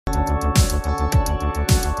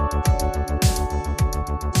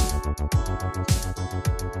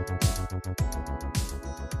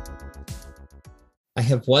I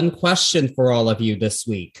have one question for all of you this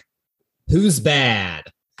week. Who's bad?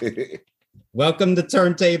 Welcome to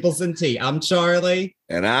Turntables and Tea. I'm Charlie.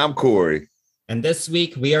 And I'm Corey. And this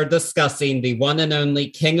week we are discussing the one and only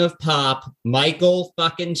king of pop, Michael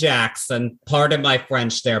fucking Jackson. Pardon my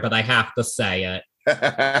French there, but I have to say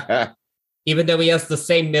it. Even though he has the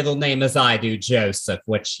same middle name as I do, Joseph,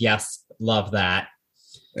 which, yes, love that.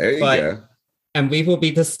 There you go. And we will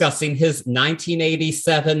be discussing his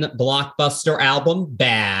 1987 blockbuster album,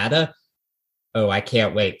 Bad. Oh, I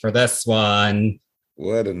can't wait for this one.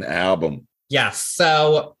 What an album. Yes,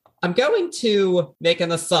 so I'm going to make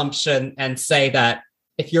an assumption and say that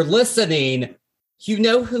if you're listening, you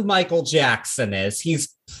know who Michael Jackson is.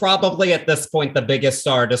 He's probably at this point the biggest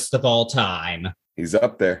artist of all time. He's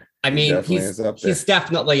up there. He's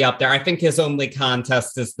definitely up there. I think his only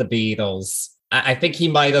contest is the Beatles. I think he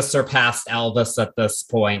might have surpassed Elvis at this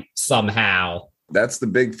point somehow. That's the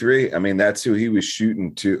big three. I mean, that's who he was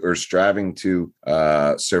shooting to or striving to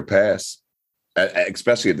surpass,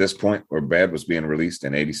 especially at this point where Bad was being released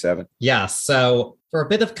in 87. Yeah, so for a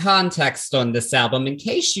bit of context on this album, in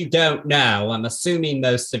case you don't know, I'm assuming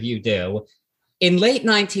most of you do, in late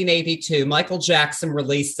 1982, Michael Jackson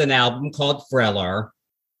released an album called Thriller.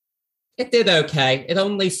 It did okay. It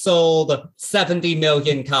only sold 70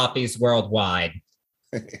 million copies worldwide.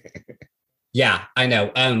 Yeah, I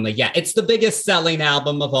know, only. Yeah, it's the biggest selling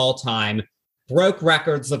album of all time. Broke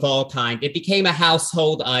records of all kind. It became a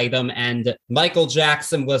household item, and Michael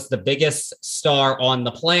Jackson was the biggest star on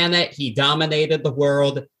the planet. He dominated the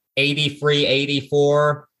world. 83,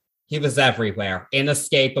 84. He was everywhere.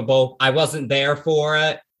 Inescapable. I wasn't there for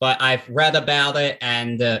it, but I've read about it,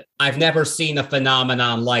 and I've never seen a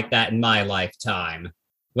phenomenon like that in my lifetime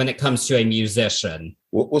when it comes to a musician.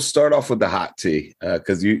 We'll start off with the hot tea,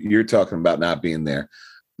 because you're talking about not being there.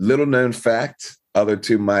 Little known fact, other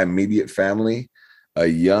to my immediate family, a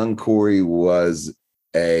young Corey was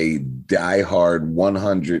a diehard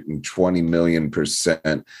 120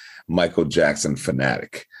 million% Michael Jackson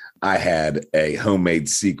fanatic. I had a homemade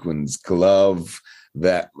sequins glove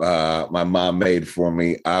that my mom made for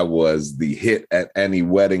me. I was the hit at any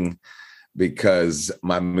wedding because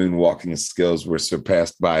my moonwalking skills were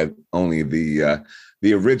surpassed by only the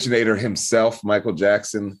originator himself, Michael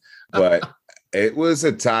Jackson. But it was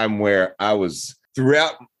a time where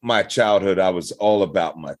throughout my childhood, I was all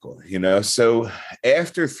about Michael, you know? So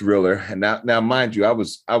after Thriller, and now mind you, I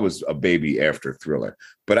was a baby after Thriller,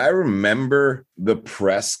 but I remember the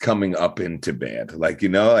press coming up into Bad. Like, you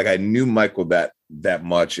know, like I knew Michael that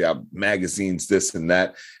much, magazines, this and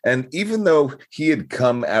that. And even though he had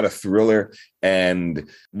come out of Thriller and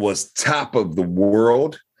was top of the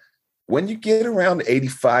world, when you get around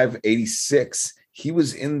 85, 86, he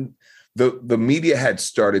was in the media had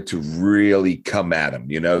started to really come at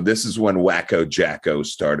him. You know, this is when Wacko Jacko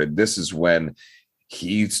started. This is when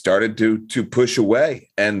he started to push away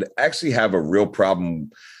and actually have a real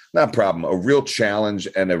a real challenge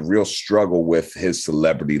and a real struggle with his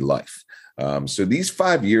celebrity life. So these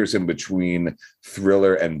 5 years in between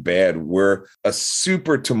Thriller and Bad were a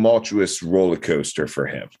super tumultuous roller coaster for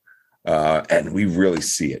him. And we really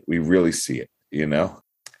see it. We really see it, you know,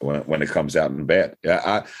 when it comes out in Bad.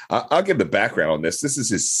 I'll give the background on this. This is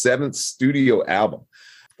his 7th studio album.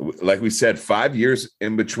 Like we said, 5 years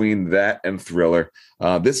in between that and Thriller.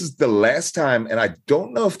 This is the last time, and I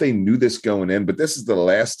don't know if they knew this going in, but this is the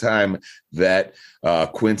last time that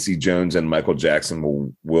Quincy Jones and Michael Jackson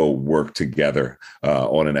will work together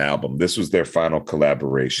on an album. This was their final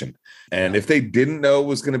collaboration. And if they didn't know it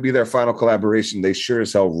was going to be their final collaboration, they sure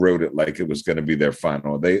as hell wrote it like it was going to be their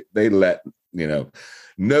final. They let, you know,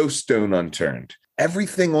 no stone unturned.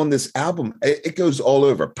 Everything on this album, it goes all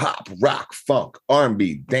over: pop, rock, funk,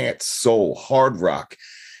 R&B, dance, soul, hard rock.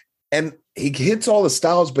 And he hits all the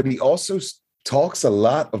styles, but he also talks a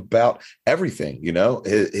lot about everything, you know,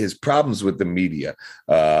 his problems with the media,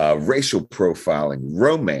 racial profiling,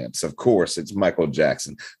 romance, of course, it's Michael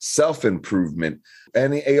Jackson, self-improvement.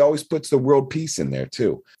 And he always puts the world peace in there,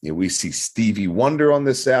 too. You know, we see Stevie Wonder on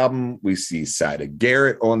this album. We see Sida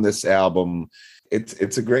Garrett on this album.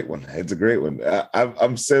 It's a great one. It's a great one.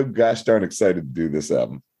 I'm so gosh darn excited to do this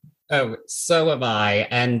album. Oh, so am I.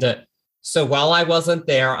 And so while I wasn't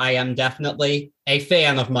there, I am definitely a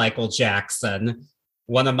fan of Michael Jackson.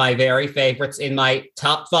 One of my very favorites in my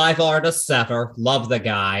top 5 artists ever. Love the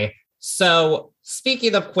guy. So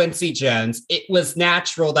speaking of Quincy Jones, it was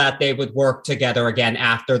natural that they would work together again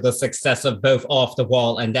after the success of both Off the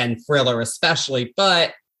Wall and then Thriller especially.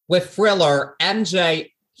 But with Thriller, MJ,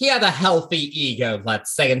 he had a healthy ego,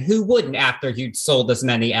 let's say, and who wouldn't after you'd sold as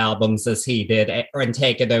many albums as he did and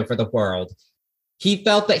taken over the world? He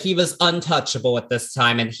felt that he was untouchable at this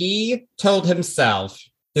time, and he told himself,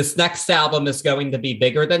 this next album is going to be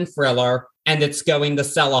bigger than Thriller, and it's going to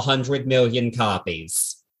sell 100 million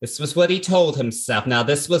copies. This was what he told himself. Now,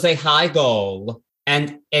 this was a high goal,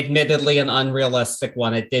 and admittedly an unrealistic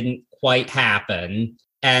one. It didn't quite happen.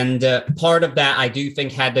 And part of that, I do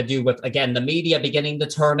think, had to do with, again, the media beginning to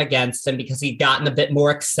turn against him because he'd gotten a bit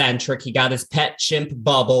more eccentric. He got his pet chimp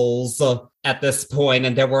Bubbles at this point,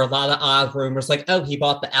 and there were a lot of odd rumors like, oh, he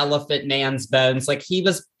bought the Elephant Man's bones. Like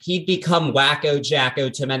he'd become wacko jacko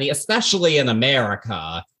to many, especially in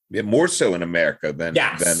America. Yeah, more so in America than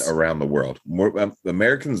around the world. More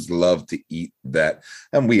Americans love to eat that,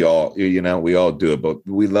 and we all do it, but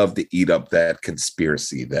we love to eat up that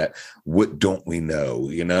conspiracy, that what don't we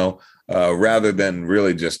know, rather than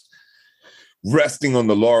really just resting on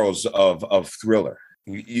the laurels of Thriller.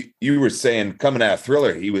 You were saying coming out of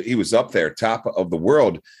Thriller, he was up there, top of the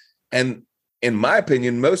world, and in my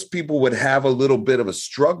opinion, most people would have a little bit of a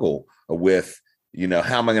struggle with,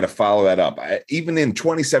 how am I going to follow that up? Even in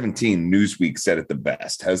 2017, Newsweek said it the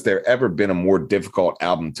best. Has there ever been a more difficult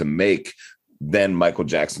album to make than Michael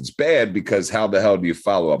Jackson's Bad? Because how the hell do you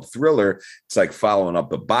follow up Thriller? It's like following up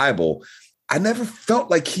the Bible. I never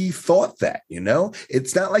felt like he thought that,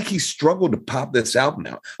 It's not like he struggled to pop this album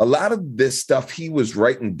out. A lot of this stuff he was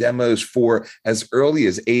writing demos for as early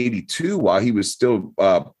as 82 while he was still,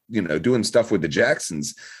 doing stuff with the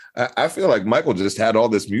Jacksons. I feel like Michael just had all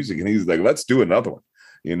this music and he's like, let's do another one.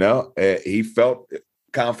 He felt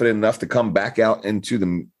confident enough to come back out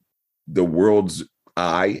into the world's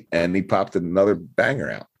eye, and he popped another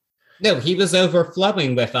banger out. No, he was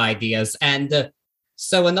overflowing with ideas. And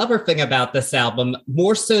so another thing about this album,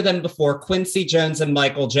 more so than before, Quincy Jones and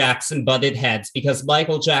Michael Jackson butted heads because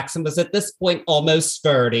Michael Jackson was at this point almost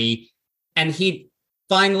 30, and he'd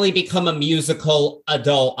finally become a musical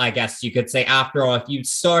adult, I guess you could say. After all, if you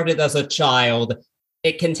started as a child,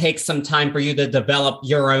 it can take some time for you to develop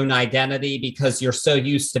your own identity because you're so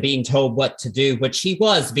used to being told what to do, which he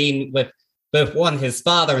was being with both his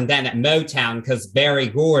father and then at Motown, because Berry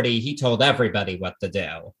Gordy, he told everybody what to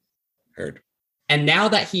do. Heard. And now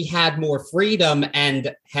that he had more freedom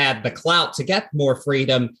and had the clout to get more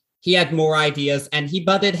freedom, he had more ideas, and he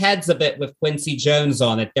butted heads a bit with Quincy Jones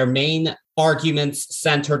on it. Their main arguments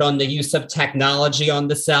centered on the use of technology on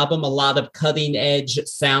this album. A lot of cutting-edge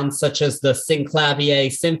sounds, such as the Synclavier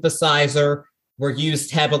synthesizer, were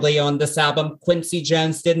used heavily on this album. Quincy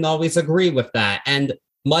Jones didn't always agree with that, and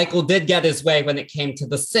Michael did get his way when it came to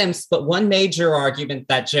the synths, but one major argument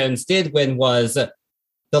that Jones did win was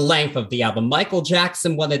the length of the album. Michael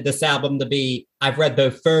Jackson wanted this album to be, I've read,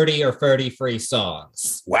 both 30 or 33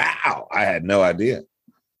 songs. Wow, I had no idea.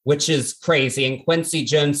 Which is crazy. And Quincy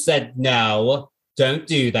Jones said, no, don't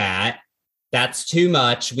do that. That's too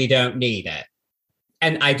much. We don't need it.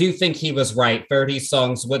 And I do think he was right. 30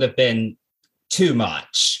 songs would have been too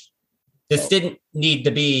much. This didn't need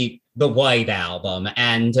to be the White Album.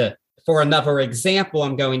 And for another example,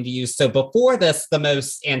 I'm going to use, so before this, the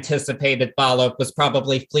most anticipated follow-up was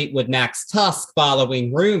probably Fleetwood Mac's Tusk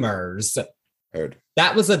following Rumors. Heard.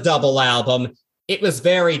 That was a double album. It was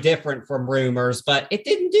very different from Rumors, but it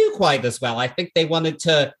didn't do quite as well. I think they wanted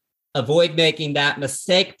to avoid making that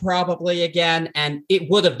mistake probably again, and it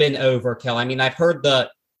would have been overkill. I mean, I've heard the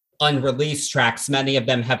unreleased tracks. Many of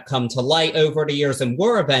them have come to light over the years and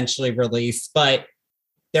were eventually released, but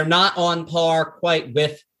they're not on par quite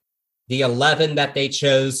with the 11 that they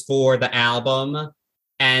chose for the album.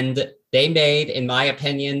 And they made, in my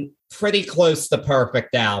opinion, pretty close to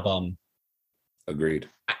perfect album. Agreed.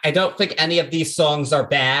 I don't think any of these songs are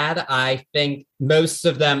bad. I think most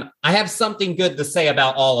of them, I have something good to say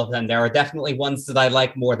about all of them. There are definitely ones that I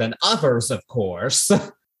like more than others, of course,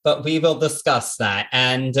 but we will discuss that.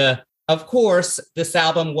 And of course, this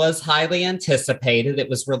album was highly anticipated. It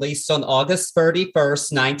was released on August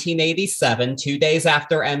 31st, 1987, 2 days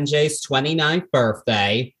after MJ's 29th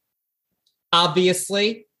birthday.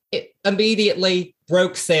 Obviously, it immediately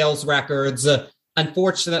broke sales records.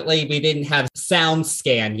 Unfortunately, we didn't have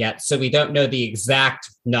SoundScan yet, so we don't know the exact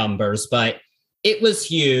numbers, but it was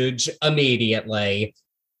huge immediately.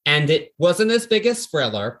 And it wasn't as big as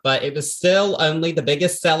Thriller, but it was still only the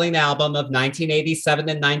biggest selling album of 1987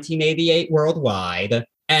 and 1988 worldwide,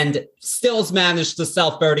 and still has managed to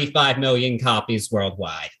sell 35 million copies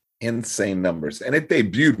worldwide. Insane numbers. And it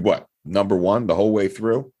debuted, what, #1 the whole way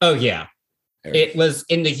through? Oh, yeah. It was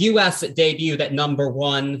in the US, it debuted at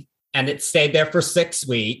 #1, and it stayed there for 6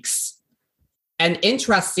 weeks. And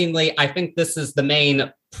interestingly, I think this is the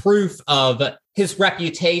main proof of his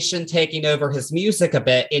reputation taking over his music a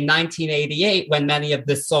bit. In 1988, when many of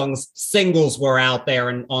this song's singles were out there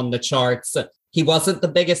and on the charts, he wasn't the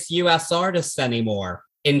biggest US artist anymore.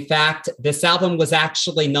 In fact, this album was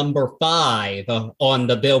actually number 5 on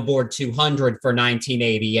the Billboard 200 for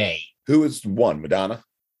 1988. Who is one? Madonna?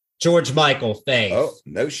 George Michael, Faith. Oh,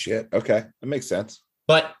 no shit. Okay, that makes sense.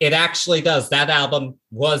 But it actually does. That album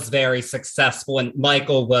was very successful, and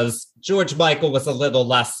George Michael was a little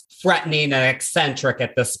less threatening and eccentric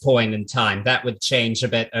at this point in time. That would change a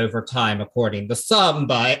bit over time, according to some,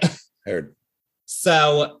 but... Heard.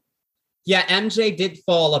 So, yeah, MJ did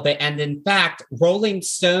fall a bit, and in fact, Rolling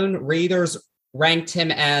Stone readers ranked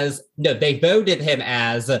him as... No, they voted him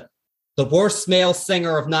as the worst male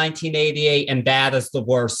singer of 1988 and Bad as the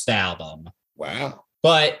worst album. Wow.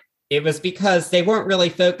 But it was because they weren't really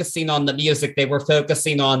focusing on the music. They were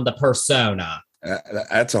focusing on the persona.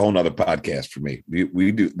 That's a whole nother podcast for me.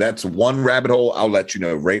 We do. That's one rabbit hole. I'll let you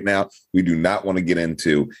know right now. We do not want to get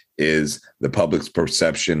into is the public's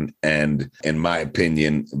perception. And in my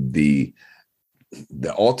opinion, the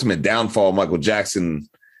ultimate downfall of Michael Jackson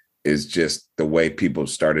is just the way people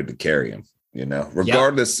started to carry him. You know,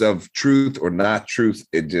 regardless of truth or not truth,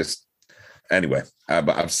 it just, anyway,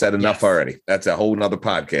 I've said enough already. That's a whole nother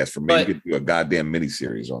podcast for me to do a goddamn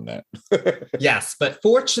miniseries on that. Yes, but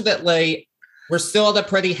fortunately, we're still at a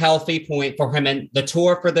pretty healthy point for him. And the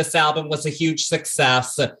tour for this album was a huge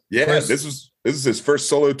success. Yeah, this is his first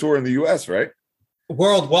solo tour in the US, right?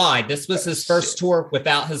 Worldwide. This was his first tour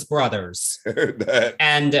without his brothers.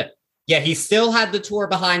 And yeah, he still had the tour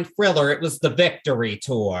behind Thriller. It was the Victory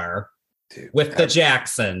Tour. Dude, with the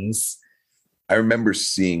Jacksons. I remember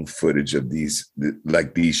seeing footage of these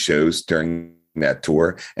shows during that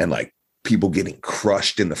tour and like people getting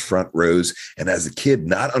crushed in the front rows. And as a kid,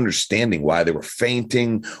 not understanding why they were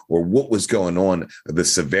fainting or what was going on, the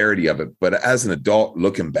severity of it. But as an adult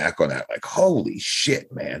looking back on that, like, holy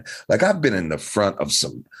shit, man. Like I've been in the front of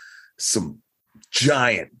some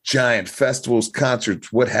giant festivals,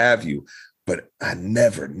 concerts, what have you. But I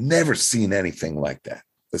never seen anything like that.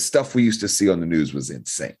 The stuff we used to see on the news was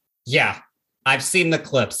insane. Yeah, I've seen the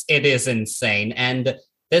clips. It is insane. And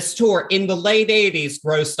this tour in the late 80s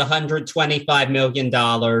grossed $125 million,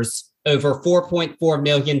 over 4.4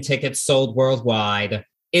 million tickets sold worldwide.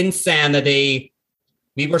 Insanity.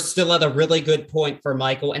 We were still at a really good point for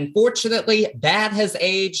Michael. And fortunately, Bad has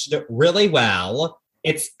aged really well.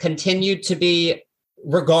 It's continued to be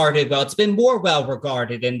regarded well. It's been more well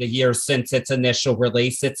regarded in the years since its initial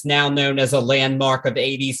release. It's now known as a landmark of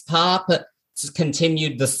 80s pop. It's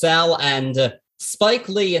continued to sell, and Spike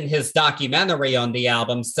Lee in his documentary on the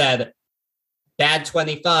album said, Bad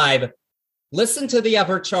 25, listen to the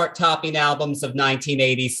other chart-topping albums of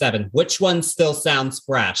 1987. Which one still sounds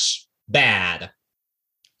fresh? Bad.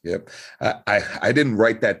 Yep. I didn't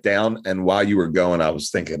write that down, and while you were going, I was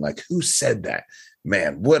thinking, like, who said that?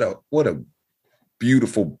 Man, what a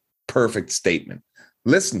beautiful, perfect statement.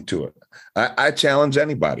 Listen to it. I challenge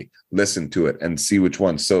anybody. Listen to it and see which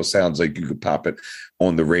one still sounds like you could pop it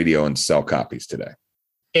on the radio and sell copies today.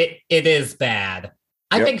 It is Bad.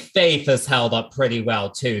 I think Faith has held up pretty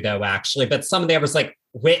well too, though, actually. But some of the others, like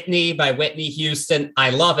Whitney by Whitney Houston, I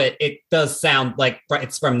love it. It does sound like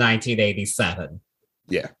it's from 1987.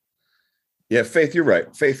 Yeah. Yeah, Faith, you're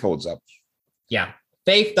right. Faith holds up. Yeah.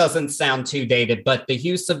 Faith doesn't sound too dated, but the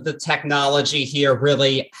use of the technology here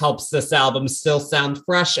really helps this album still sound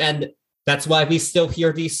fresh, and that's why we still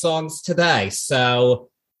hear these songs today. So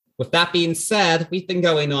with that being said, we've been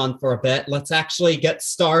going on for a bit. Let's actually get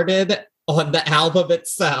started on the album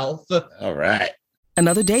itself. All right.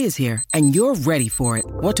 Another day is here, and you're ready for it.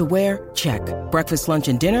 What to wear? Check. Breakfast, lunch,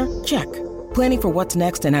 and dinner? Check. Planning for what's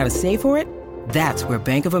next and how to save for it? That's where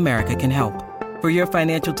Bank of America can help. For your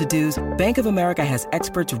financial to-dos, Bank of America has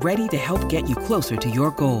experts ready to help get you closer to your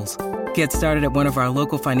goals. Get started at one of our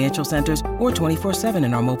local financial centers or 24/7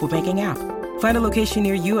 in our mobile banking app. Find a location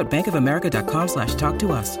near you at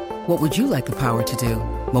bankofamerica.com/talktous. What would you like the power to do?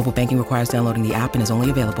 Mobile banking requires downloading the app and is only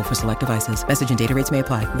available for select devices. Message and data rates may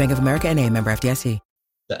apply. Bank of America N.A., member FDIC.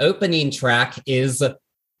 The opening track is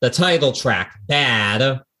the title track,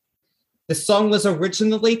 Bad. The song was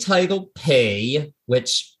originally titled P,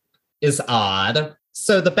 which is odd.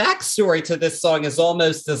 So the backstory to this song is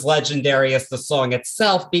almost as legendary as the song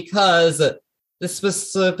itself, because this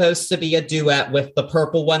was supposed to be a duet with the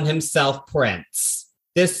Purple One himself, Prince.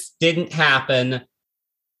 This didn't happen,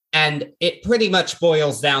 and it pretty much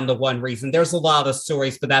boils down to one reason. There's a lot of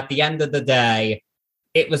stories, but at the end of the day,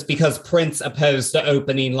 it was because Prince opposed the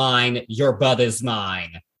opening line, "Your butt is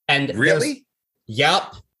mine." And really?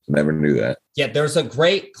 Yep. Never knew that. Yeah, there's a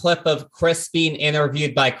great clip of Chris being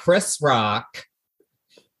interviewed by Chris Rock,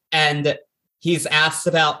 and he's asked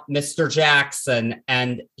about Mr. Jackson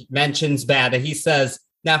and mentions Bad, and he says,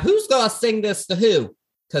 Now, who's going to sing this to who?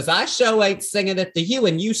 Because I show ain't singing it to you,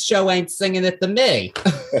 and you show ain't singing it to me.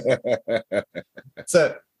 It's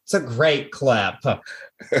a great clip.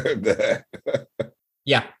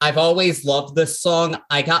 Yeah, I've always loved this song.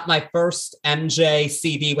 I got my first MJ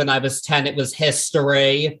CD when I was 10. It was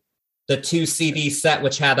History, the 2 CD set,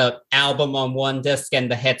 which had an album on one disc and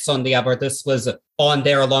the hits on the other. This was on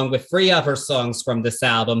there along with 3 other songs from this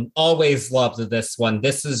album. Always loved this one.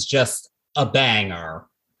 This is just a banger.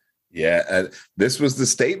 Yeah, this was the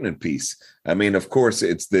statement piece. I mean, of course,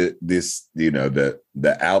 it's the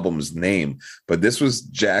album's name, but this was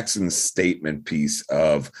Jackson's statement piece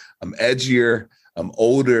of I'm edgier, I'm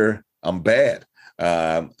older, I'm bad.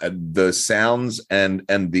 The sounds and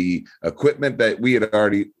the equipment that we had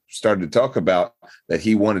already started to talk about that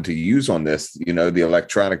he wanted to use on this, the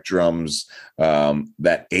electronic drums,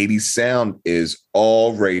 that 80s sound is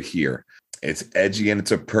all right here. It's edgy and it's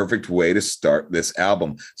a perfect way to start this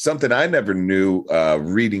album. Something I never knew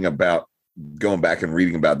going back and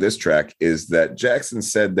reading about this track is that Jackson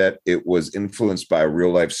said that it was influenced by a real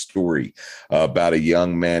life story about a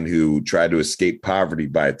young man who tried to escape poverty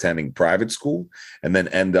by attending private school and then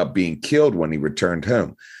end up being killed when he returned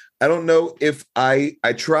home. I don't know if I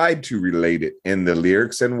tried to relate it in the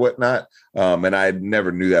lyrics and whatnot, and I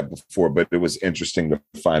never knew that before, but it was interesting to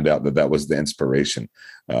find out that was the inspiration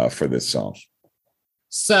for this song.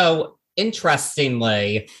 So,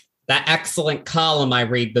 interestingly, that excellent column I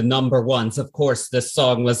read, the number ones, of course, this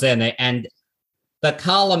song was in it, and the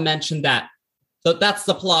column mentioned that. So that's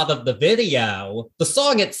the plot of the video. The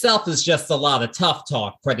song itself is just a lot of tough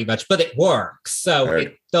talk, pretty much, but it works. So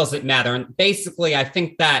It doesn't matter. And basically, I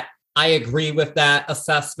think that I agree with that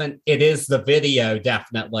assessment. It is the video,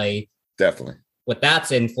 definitely. Definitely. What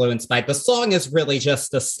that's influenced by. The song is really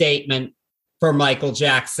just a statement for Michael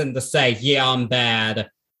Jackson to say, yeah, I'm bad.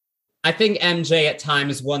 I think MJ at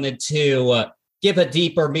times wanted to give a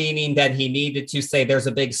deeper meaning than he needed to, say there's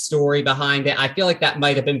a big story behind it. I feel like that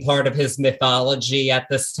might have been part of his mythology at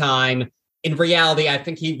this time. In reality, I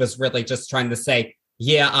think he was really just trying to say,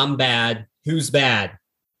 yeah, I'm bad. Who's bad?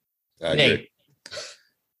 I Me. agree.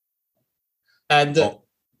 And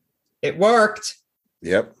it worked.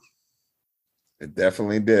 Yep. It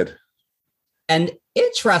definitely did. And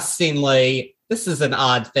interestingly, this is an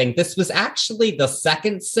odd thing. This was actually the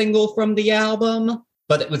second single from the album,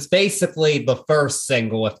 but it was basically the first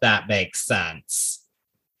single, if that makes sense.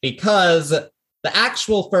 Because the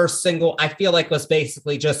actual first single, I feel like, was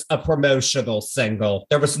basically just a promotional single.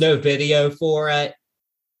 There was no video for it.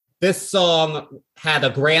 This song had a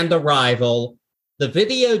grand arrival. The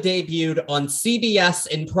video debuted on CBS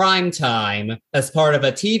in primetime as part of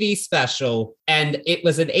a TV special, and it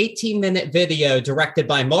was an 18-minute video directed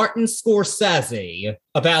by Martin Scorsese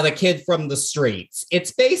about a kid from the streets.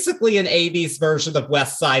 It's basically an 80s version of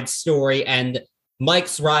West Side Story, and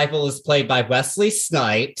Mike's rival is played by Wesley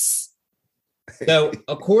Snipes. So,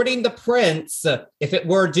 according to Prince, if it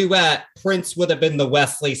were a duet, Prince would have been the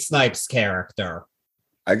Wesley Snipes character.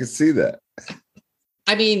 I can see that.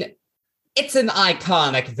 I mean, it's an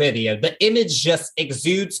iconic video. The image just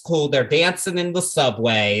exudes cool. They're dancing in the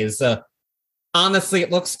subways. Honestly,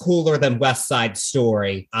 it looks cooler than West Side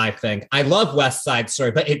Story, I think. I love West Side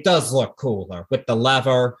Story, but it does look cooler with the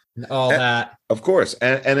lever and all that. Of course.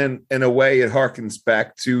 And in a way, it harkens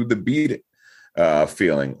back to the Beat It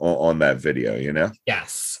feeling on that video,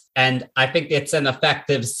 Yes. And I think it's an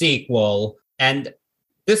effective sequel. And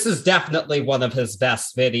this is definitely one of his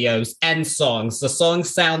best videos and songs. The song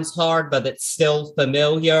sounds hard, but it's still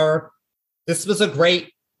familiar. This was a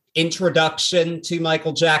great introduction to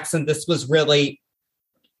Michael Jackson. This was really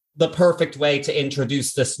the perfect way to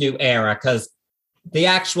introduce this new era, because the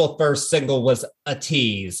actual first single was a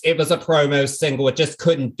tease. It was a promo single. It just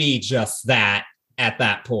couldn't be just that at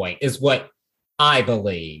that point, is what I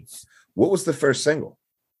believe. What was the first single?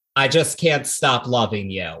 I Just Can't Stop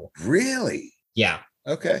Loving You. Really? Yeah.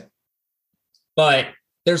 Okay. But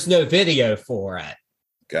there's no video for it.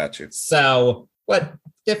 Gotcha. So what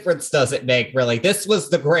difference does it make, really? This was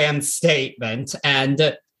the grand statement,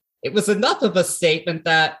 and it was enough of a statement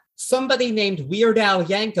that somebody named Weird Al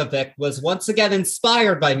Yankovic was once again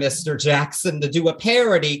inspired by Mr. Jackson to do a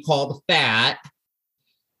parody called Fat.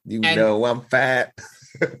 I'm fat.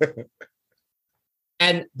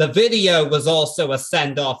 And the video was also a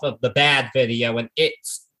send-off of the Bad video, and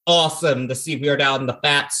it's awesome to see Weird Al in the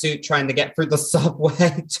fat suit trying to get through the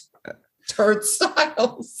subway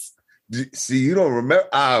turnstiles. See, you don't remember?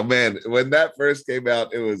 Oh man, when that first came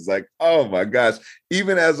out, it was like, oh my gosh.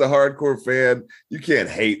 Even as a hardcore fan, you can't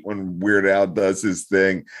hate when Weird Al does his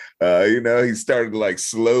thing. He started to like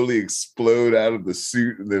slowly explode out of the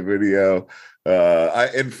suit in the video.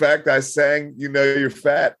 In fact, I sang "You Know You're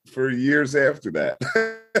Fat" for years after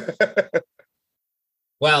that.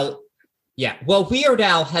 Well, yeah. Well, Weird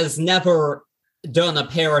Al has never done a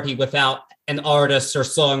parody without an artist or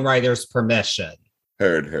songwriter's permission.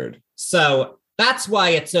 Heard. So that's why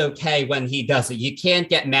it's okay when he does it. You can't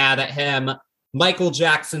get mad at him. Michael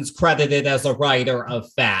Jackson's credited as a writer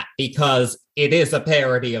of Fat because it is a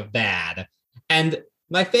parody of Bad. And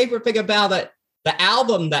my favorite thing about it, the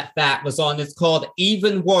album that Fat was on is called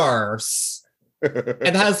Even Worse.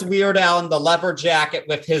 It has Weird Al in the leather jacket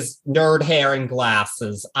with his nerd hair and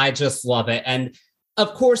glasses. I just love it. And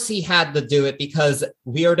of course, he had to do it because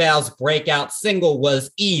Weird Al's breakout single was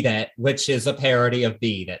Eat It, which is a parody of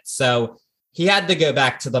Beat It. So he had to go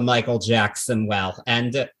back to the Michael Jackson well,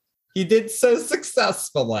 and he did so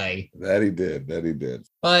successfully. That he did.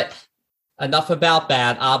 But enough about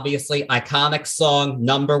that. Obviously, iconic song,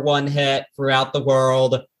 #1 hit throughout the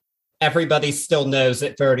world. Everybody still knows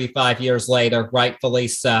it 35 years later, rightfully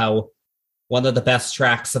so. One of the best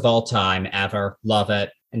tracks of all time ever. Love it.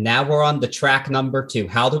 And now we're on to track #2.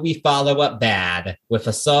 How do we follow up Bad with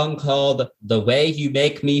a song called The Way You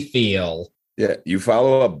Make Me Feel? Yeah, you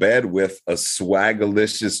follow up Bad with a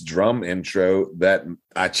swagalicious drum intro that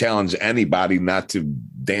I challenge anybody not to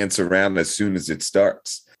dance around as soon as it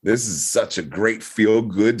starts. This is such a great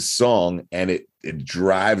feel-good song, and it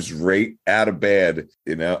drives right out of bed.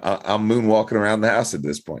 I'm moonwalking around the house at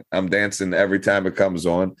this point. I'm dancing every time it comes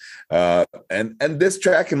on. And this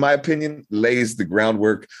track, in my opinion, lays the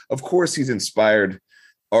groundwork. Of course, he's inspired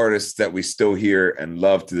artists that we still hear and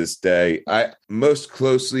love to this day. I most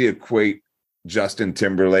closely equate Justin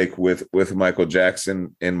Timberlake with Michael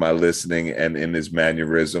Jackson in my listening and in his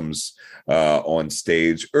mannerisms on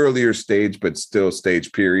stage, earlier stage, but still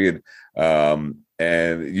stage period.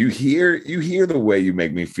 And you hear The Way You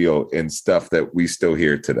Make Me Feel in stuff that we still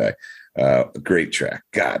hear today. Great track.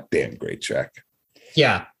 God damn great track.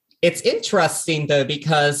 Yeah. It's interesting, though,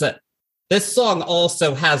 because this song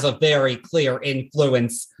also has a very clear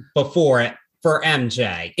influence before it for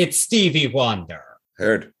MJ. It's Stevie Wonder.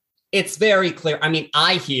 Heard. It's very clear. I mean,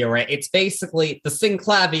 I hear it. It's basically, the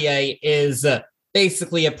synclavier is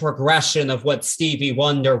basically a progression of what Stevie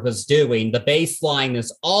Wonder was doing. The bass line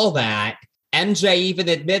is all that. MJ even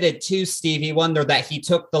admitted to Stevie Wonder that he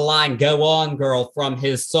took the line "Go On, Girl" from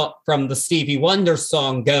the Stevie Wonder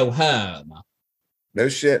song "Go Home." No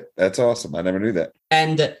shit. That's awesome. I never knew that.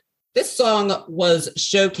 And this song was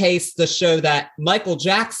showcased to show that Michael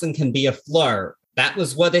Jackson can be a flirt. That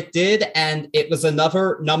was what it did, and it was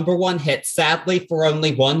another #1 hit, sadly for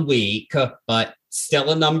only 1 week, but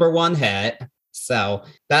still a #1 hit. So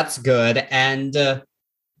that's good. And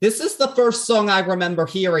this is the first song I remember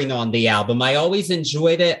hearing on the album. I always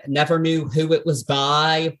enjoyed it, never knew who it was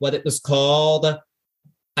by, what it was called.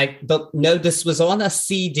 But no, this was on a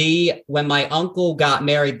CD when my uncle got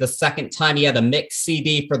married the second time. He had a mixed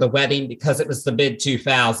CD for the wedding because it was the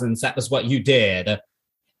mid-2000s. That was what you did.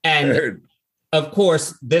 And of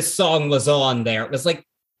course, this song was on there. It was like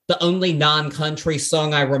the only non-country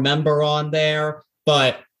song I remember on there,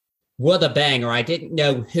 but what a banger. I didn't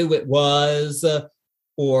know who it was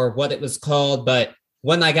or what it was called, but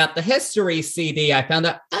when I got the history CD, I found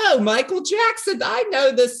out, oh, Michael Jackson, I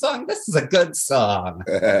know this song. This is a good song.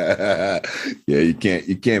 Yeah, you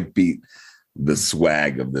can't beat the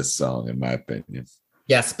swag of this song, in my opinion.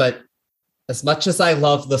 Yes, but as much as I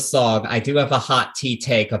love the song, I do have a hot tea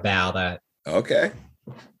take about it. Okay.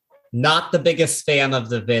 Not the biggest fan of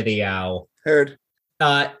the video. Heard.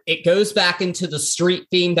 It goes back into the street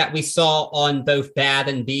theme that we saw on both Bad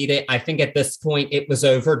and Beat It. I think at this point it was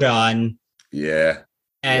overdone. Yeah.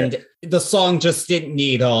 And the song just didn't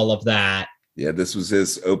need all of that. Yeah, this was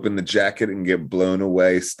his open the jacket and get blown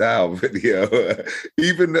away style video.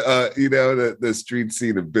 Even, the street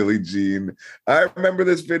scene of Billie Jean. I remember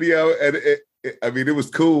this video, and it was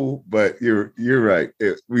cool, but you're right.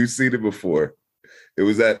 We've seen it before. It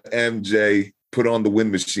was that MJ put on the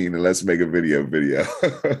wind machine and let's make a video.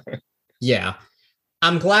 Yeah.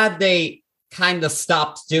 I'm glad they kind of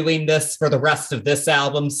stopped doing this for the rest of this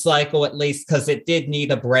album cycle, at least, because it did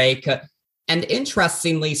need a break. And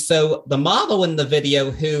interestingly, so the model in the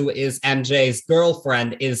video, who is MJ's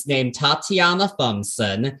girlfriend, is named Tatiana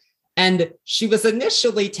Thumbson. And she was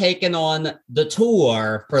initially taken on the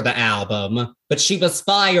tour for the album, but she was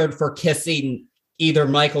fired for kissing either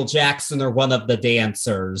Michael Jackson or one of the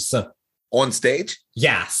dancers. On stage?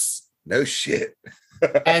 Yes. No shit.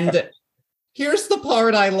 And Here's the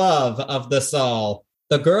part I love of this all.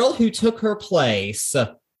 The girl who took her place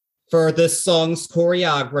for this song's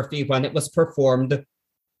choreography when it was performed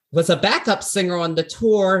was a backup singer on the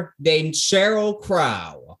tour named Sheryl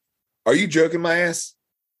Crow. Are you joking my ass?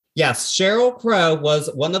 Yes, Sheryl Crow was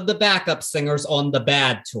one of the backup singers on the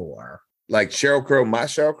Bad tour. Like Sheryl Crow, my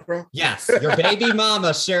Sheryl Crow? Yes, your baby mama,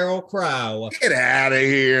 Sheryl Crow. Get out of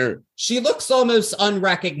here. She looks almost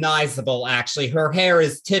unrecognizable, actually. Her hair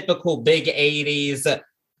is typical big 80s.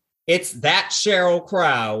 It's that Sheryl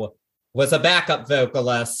Crow was a backup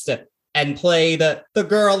vocalist and played the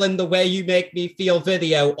girl in the Way You Make Me Feel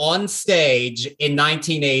video on stage in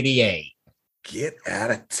 1988. Get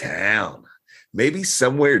out of town. Maybe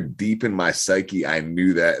somewhere deep in my psyche, I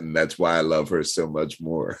knew that, and that's why I love her so much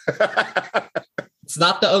more. It's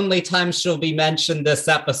not the only time she'll be mentioned this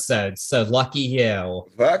episode, so lucky you.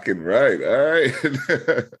 Fucking right. All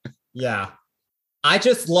right. Yeah. I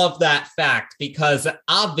just love that fact because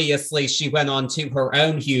obviously she went on to her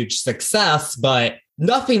own huge success, but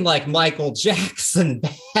nothing like Michael Jackson.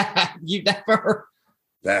 You never...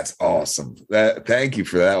 That's awesome. Thank you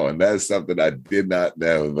for that one. That's something I did not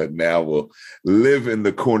know, but now will live in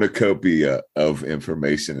the cornucopia of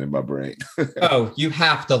information in my brain. Oh, you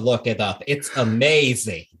have to look it up. It's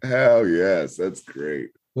amazing. Hell yes. That's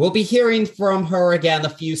great. We'll be hearing from her again a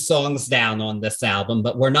few songs down on this album,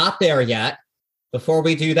 but we're not there yet. Before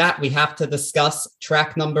we do that, we have to discuss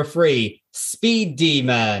track number 3, Speed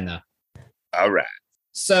Demon. All right.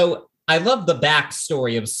 So I love the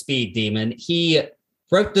backstory of Speed Demon. He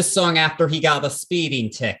wrote this song after he got a speeding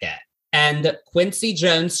ticket. And Quincy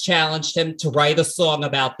Jones challenged him to write a song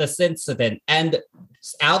about this incident. And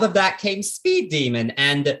out of that came Speed Demon.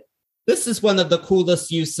 And this is one of the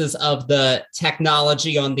coolest uses of the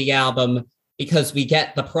technology on the album because we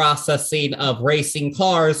get the processing of racing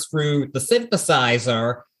cars through the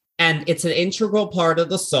synthesizer. And it's an integral part of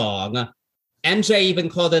the song. MJ even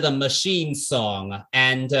called it a machine song,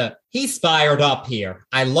 and he's fired up here.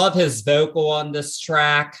 I love his vocal on this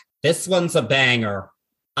track. This one's a banger.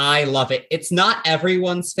 I love it. It's not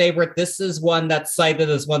everyone's favorite. This is one that's cited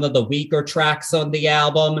as one of the weaker tracks on the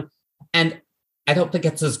album, and I don't think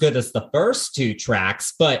it's as good as the first 2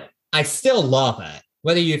 tracks, but I still love it.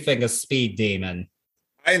 What do you think of Speed Demon?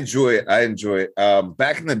 I enjoy it.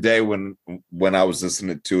 Back in the day when I was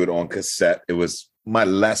listening to it on cassette, it was my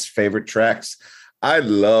less favorite tracks. I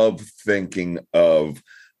love thinking of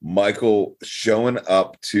Michael showing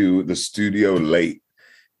up to the studio late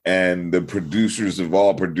and the producers of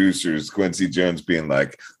all producers, Quincy Jones, being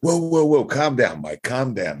like, whoa, calm down, Mike,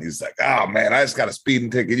 calm down. He's like, oh man, I just got a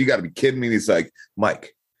speeding ticket. You got to be kidding me. And he's like,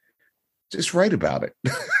 Mike, just write about it.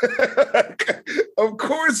 Of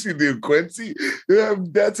course you do, Quincy.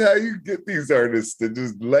 That's how you get these artists to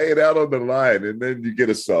just lay it out on the line, and then you get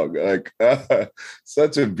a song. Like,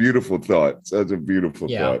 such a beautiful thought. Such a beautiful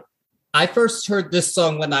thought. I first heard this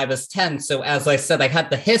song when I was 10. So as I said, I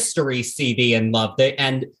had the History CD and loved it.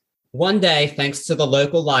 And one day, thanks to the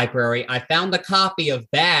local library, I found a copy of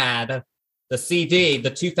Bad, the CD,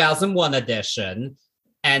 the 2001 edition,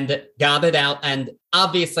 and got it out. And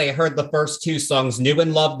obviously I heard the first 2 songs, knew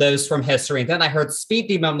and loved those from History. And then I heard Speed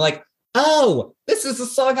Demon. I'm like, oh, this is a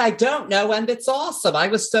song I don't know. And it's awesome. I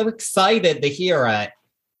was so excited to hear it.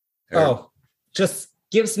 Oh, just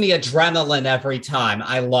gives me adrenaline every time.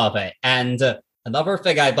 I love it. And another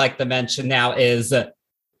thing I'd like to mention now is the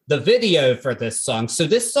video for this song. So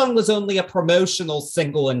this song was only a promotional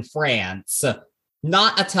single in France,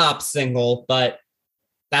 not a top single, but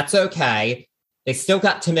that's okay. They still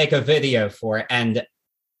got to make a video for it, and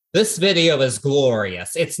this video is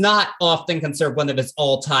glorious. It's not often considered one of his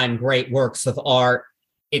all-time great works of art.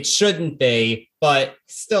 It shouldn't be, but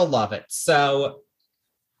still love it. So,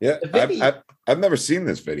 yeah, I've never seen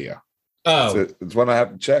this video. Oh, it's one I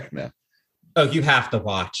have to check now. Oh, you have to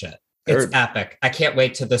watch it. It's epic. I can't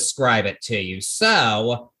wait to describe it to you.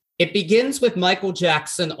 So, it begins with Michael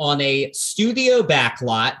Jackson on a studio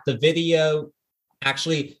backlot. The video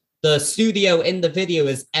actually... The studio in the video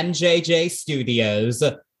is MJJ Studios,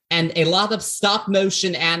 and a lot of stop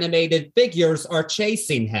motion animated figures are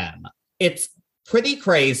chasing him. It's pretty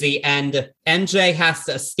crazy, and MJ has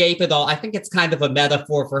to escape it all. I think it's kind of a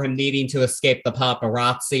metaphor for him needing to escape the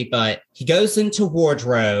paparazzi, but he goes into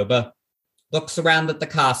wardrobe, looks around at the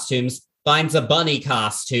costumes, finds a bunny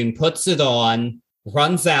costume, puts it on,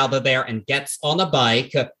 runs out of there, and gets on a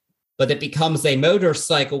bike. But it becomes a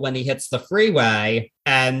motorcycle when he hits the freeway,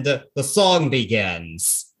 and the song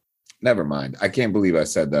begins. Never mind. I can't believe I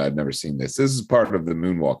said that. I've never seen this. This is part of the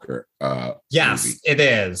Moonwalker yes, movie. It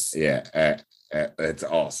is. Yeah, it's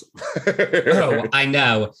awesome. Oh, I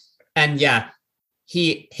know. And yeah,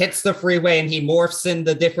 he hits the freeway and he morphs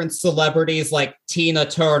into different celebrities like Tina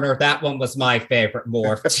Turner. That one was my favorite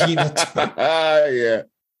morph. Tina Turner. Yeah.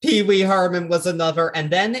 Pee Wee Herman was another. And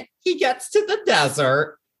then he gets to the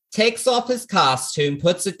desert, takes off his costume,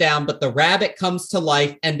 puts it down, but the rabbit comes to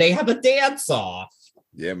life and they have a dance off.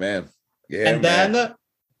 Yeah, man. Yeah, and then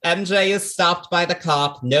MJ is stopped by the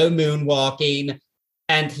cop, no moonwalking,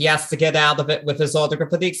 and he has to get out of it with his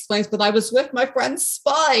autograph. But he explains, but I was with my friend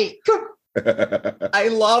Spike. I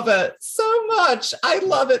love it so much. I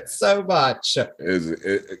love it so much.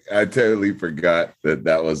 I totally forgot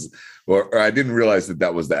that was, or I didn't realize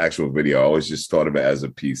that was the actual video. I always just thought of it as a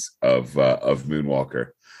piece of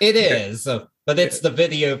Moonwalker. It is, but it's the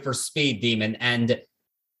video for Speed Demon. And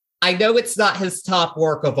I know it's not his top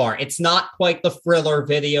work of art. It's not quite the Thriller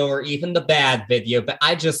video or even the Bad video, but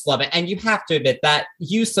I just love it. And you have to admit that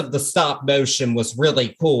use of the stop motion was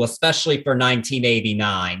really cool, especially for 1989,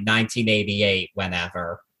 1988,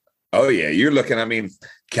 whenever. Oh, yeah. You're looking, I mean,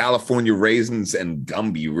 California Raisins and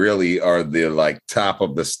Gumby really are the like top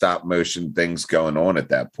of the stop motion things going on at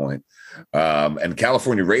that point. And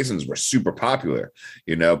California Raisins were super popular.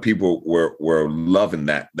 You know, people were loving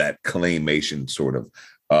that claymation sort of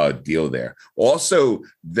deal there. Also,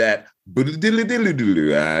 that I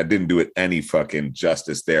didn't do it any fucking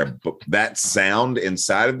justice there, but that sound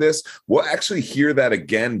inside of this, we'll actually hear that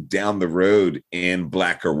again down the road in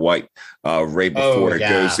Black or White, right before it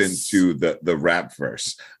goes into the rap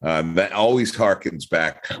verse. That always harkens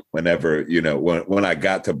back whenever, you know, when I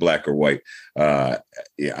got to Black or White, I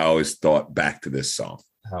always thought back to this song.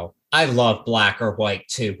 Oh, I love Black or White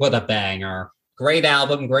too. What a banger. Great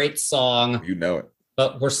album, great song. You know it.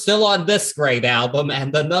 But we're still on this great album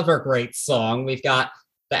and another great song. We've got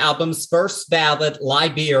the album's first ballad,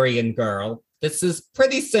 Liberian Girl. This is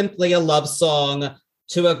pretty simply a love song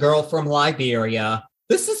to a girl from Liberia.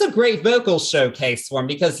 This is a great vocal showcase for him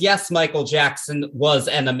because, yes, Michael Jackson was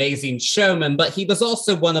an amazing showman, but he was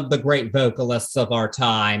also one of the great vocalists of our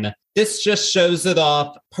time. This just shows it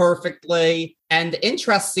off perfectly. And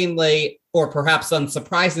interestingly, or perhaps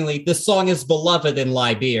unsurprisingly, this song is beloved in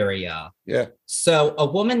Liberia. Yeah. So a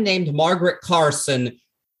woman named Margaret Carson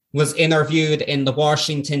was interviewed in the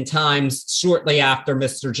Washington Times shortly after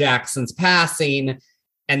Mr. Jackson's passing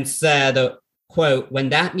and said, quote, "When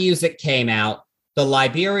that music came out, the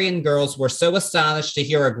Liberian girls were so astonished to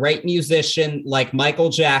hear a great musician like Michael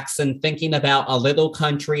Jackson thinking about a little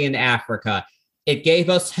country in Africa. It gave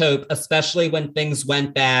us hope, especially when things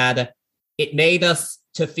went bad. It made us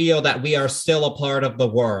to feel that we are still a part of the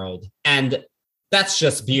world." And that's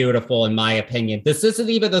just beautiful, in my opinion. This isn't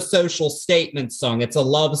even a social statement song. It's a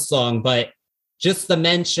love song, but just the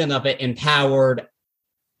mention of it empowered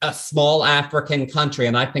a small African country.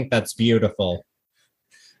 And I think that's beautiful.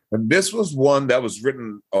 And this was one that was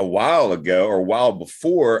written a while ago or a while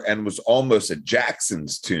before and was almost a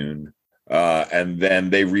Jackson's tune. And then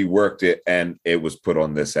they reworked it and it was put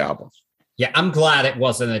on this album. Yeah, I'm glad it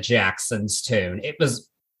wasn't a Jackson's tune. It was,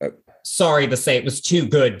 sorry to say, it was too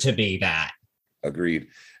good to be that. Agreed.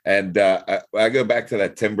 And I go back to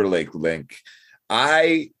that Timberlake link.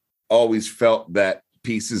 I always felt that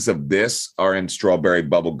pieces of this are in Strawberry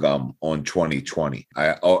Bubblegum on 2020,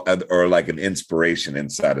 or like an inspiration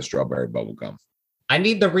inside of Strawberry Bubblegum. I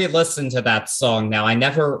need to re-listen to that song now. I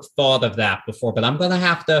never thought of that before, but I'm going to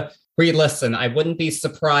have to re-listen. I wouldn't be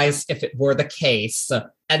surprised if it were the case.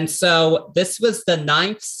 And so this was the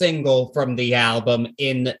 9th single from the album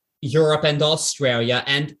in Europe and Australia,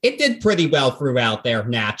 and it did pretty well throughout there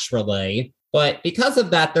naturally. But because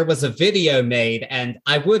of that, there was a video made, and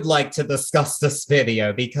I would like to discuss this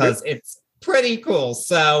video because it's pretty cool.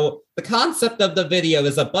 So the concept of the video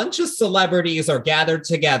is a bunch of celebrities are gathered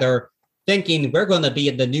together thinking we're going to be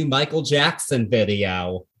in the new Michael Jackson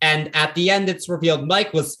video. And at the end, it's revealed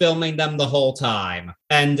Mike was filming them the whole time.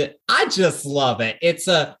 And I just love it. It's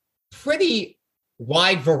a pretty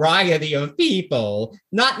wide variety of people,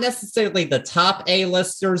 not necessarily the top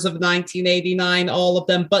A-listers of 1989, all of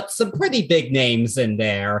them, but some pretty big names in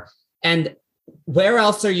there. And where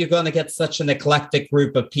else are you going to get such an eclectic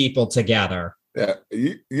group of people together? Yeah,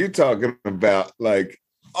 you're talking about like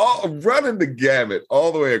running the gamut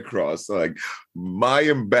all the way across, like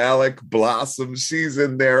Mayim Bialik, Blossom, she's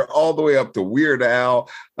in there, all the way up to Weird Al.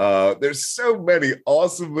 There's so many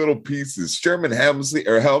awesome little pieces. Sherman Helmsley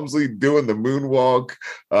doing the moonwalk.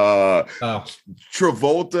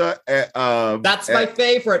 Travolta. That's my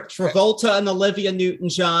favorite. Travolta and Olivia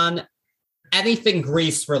Newton-John. Anything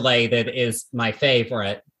Grease related is my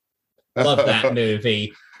favorite. Love that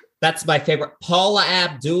movie. That's my favorite. Paula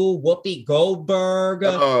Abdul, Whoopi Goldberg.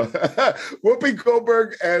 Whoopi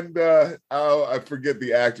Goldberg and I forget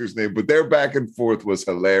the actor's name, but their back and forth was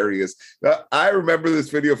hilarious. I remember this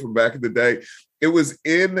video from back in the day. It was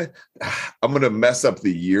I'm going to mess up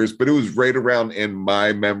the years, but it was right around in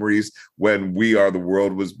my memories when We Are the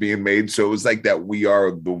World was being made. So it was like that We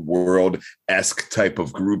Are the World-esque type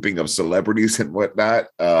of grouping of celebrities and whatnot.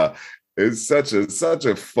 It's such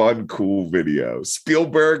a fun, cool video.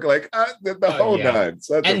 Spielberg, like the whole nine.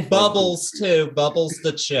 And Bubbles too. Bubbles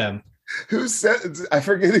the chimp. Who said it? I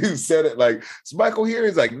forget who said it. Like, it's Michael here.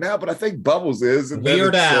 He's like, no, but I think Bubbles is. And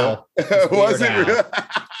Weird Al. Was it?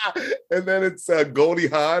 And then it's Goldie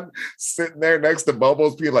Hawn sitting there next to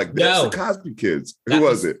Bubbles being like, there's the Cosby Kids. Who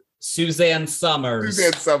was it? Suzanne Summers.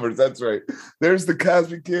 Suzanne Summers, that's right. There's the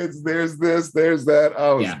Cosby Kids. There's this, there's that.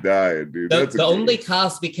 I was dying, dude. The only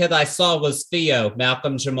Cosby Kid I saw was Theo,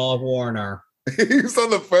 Malcolm Jamal Warner. He was on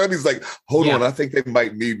the phone. He's like, hold on, I think they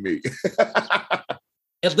might need me.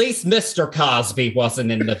 At least Mr. Cosby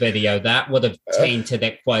wasn't in the video. That would have tainted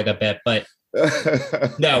it quite a bit. But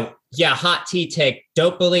no, hot tea take.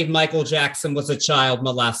 Don't believe Michael Jackson was a child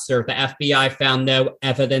molester. The FBI found no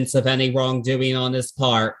evidence of any wrongdoing on his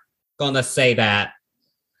part. Gonna say that.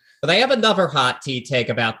 But I have another hot tea take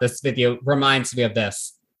about this video. Reminds me of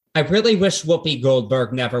this. I really wish Whoopi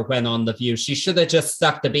Goldberg never went on The View. She should have just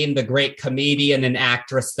stuck to being the great comedian and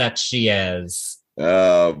actress that she is.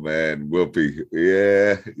 Oh, man, Whoopi.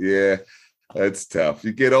 Yeah. That's tough.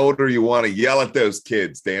 You get older, you want to yell at those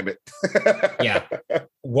kids, damn it. Yeah.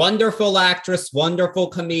 Wonderful actress, wonderful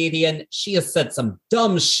comedian. She has said some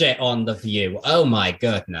dumb shit on The View. Oh, my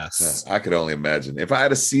goodness. I could only imagine. If I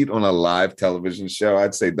had a seat on a live television show,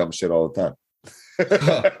 I'd say dumb shit all the time.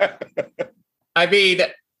 I mean,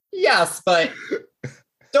 yes, but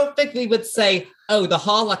don't think we would say, oh, the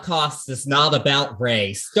Holocaust is not about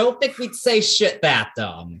race. Don't think we'd say shit that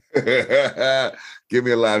dumb. Give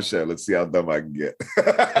me a live show. Let's see how dumb I can get.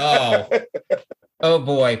 Oh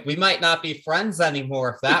boy, we might not be friends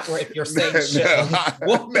anymore if you're saying shit. No.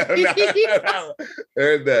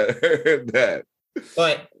 Heard that.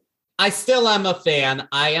 But I still am a fan.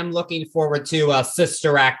 I am looking forward to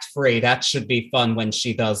Sister Act 3. That should be fun when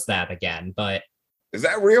she does that again. But is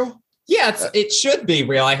that real? Yeah, it should be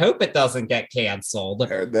real. I hope it doesn't get canceled.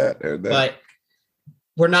 Heard that. But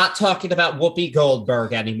we're not talking about Whoopi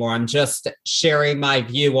Goldberg anymore. I'm just sharing my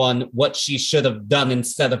view on what she should have done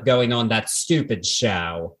instead of going on that stupid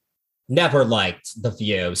show. Never liked The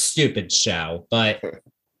View, stupid show. But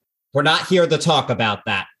we're not here to talk about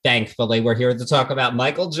that, thankfully. We're here to talk about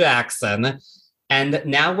Michael Jackson. And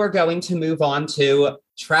now we're going to move on to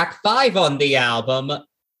track 5 on the album,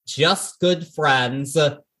 Just Good Friends.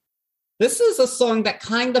 This is a song that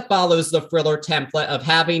kind of follows the Thriller template of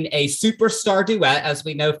having a superstar duet. As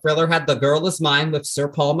we know, Thriller had The Girl Is Mine with Sir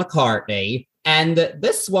Paul McCartney. And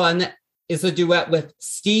this one is a duet with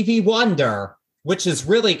Stevie Wonder, which is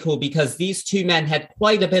really cool because these two men had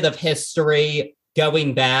quite a bit of history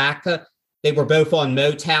going back. They were both on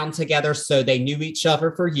Motown together, so they knew each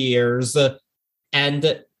other for years.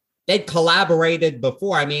 And they'd collaborated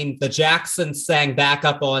before. I mean, the Jacksons sang back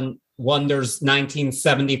up on Wonder's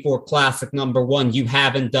 1974 classic number 1, You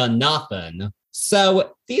Haven't Done Nothing.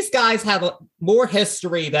 So these guys have more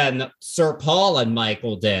history than Sir Paul and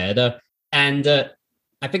Michael did. And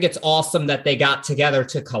I think it's awesome that they got together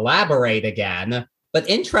to collaborate again. But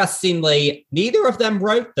interestingly, neither of them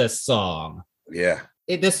wrote this song. Yeah.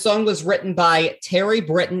 This song was written by Terry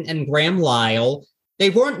Britton and Graham Lyle. They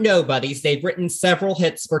weren't nobodies. They'd written several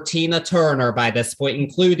hits for Tina Turner by this point,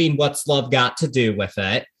 including What's Love Got to Do with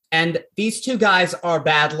It. And these two guys are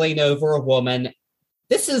battling over a woman.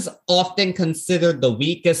 This is often considered the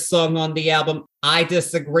weakest song on the album. I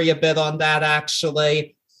disagree a bit on that,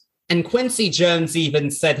 actually. And Quincy Jones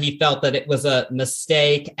even said he felt that it was a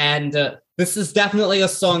mistake. And this is definitely a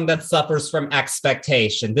song that suffers from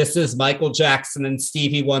expectation. This is Michael Jackson and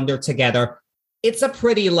Stevie Wonder together. It's a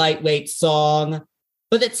pretty lightweight song,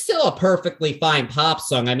 but it's still a perfectly fine pop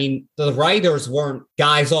song. I mean, the writers weren't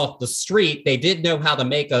guys off the street. They did know how to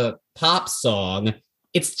make a pop song.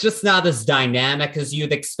 It's just not as dynamic as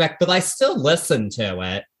you'd expect, but I still listen to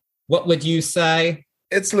it. What would you say?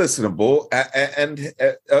 It's listenable. And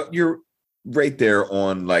you're right there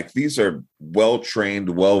on, like, these are well-trained,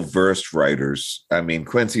 well-versed writers. I mean,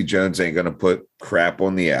 Quincy Jones ain't going to put crap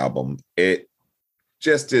on the album. It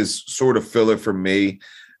just is sort of filler for me.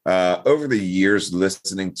 Over the years,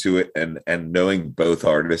 listening to it and knowing both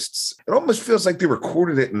artists, it almost feels like they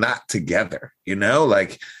recorded it not together,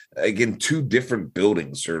 like in two different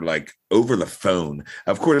buildings or like over the phone.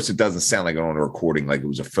 Of course, it doesn't sound like on a recording, like it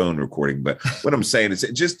was a phone recording. But what I'm saying is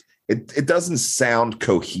it doesn't sound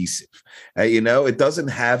cohesive. It doesn't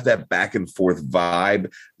have that back and forth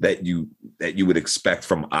vibe that you would expect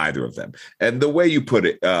from either of them. And the way you put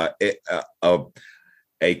it,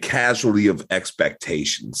 a casualty of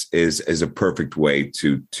expectations is a perfect way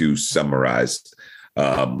to summarize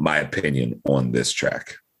my opinion on this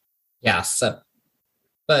track. Yes.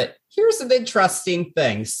 But here's an interesting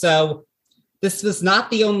thing. So this was not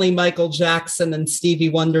the only Michael Jackson and Stevie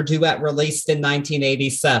Wonder duet released in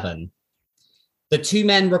 1987. The two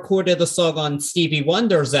men recorded a song on Stevie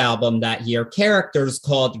Wonder's album that year, Characters,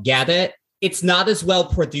 called Get It. It's not as well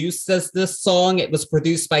produced as this song. It was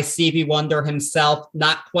produced by Stevie Wonder himself,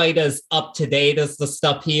 not quite as up to date as the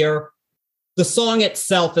stuff here. The song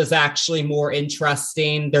itself is actually more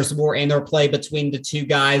interesting. There's more interplay between the two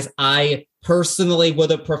guys. I personally would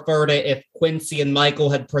have preferred it if Quincy and Michael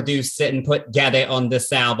had produced it and put Get It on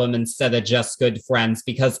this album instead of Just Good Friends,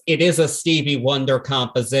 because it is a Stevie Wonder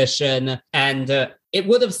composition, and it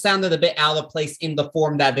would have sounded a bit out of place in the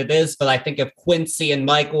form that it is. But I think if Quincy and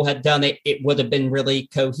Michael had done it, it would have been really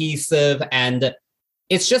cohesive, and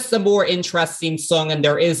it's just a more interesting song, and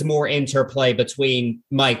there is more interplay between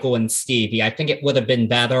Michael and Stevie. I think it would have been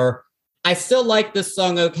better. I still like this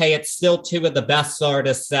song okay. It's still two of the best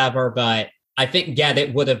artists ever, but I think Get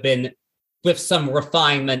It would have been, with some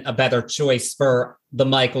refinement, a better choice for the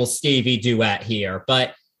Michael-Stevie duet here.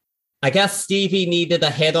 But I guess Stevie needed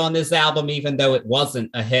a hit on his album, even though it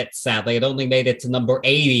wasn't a hit, sadly. It only made it to number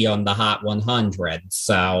 80 on the Hot 100,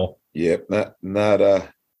 so... Yep, not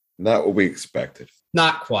what we expected.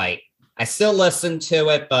 Not quite. I still listen to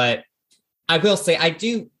it, but I will say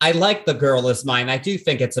I like The Girl Is Mine. I do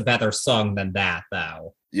think it's a better song than that,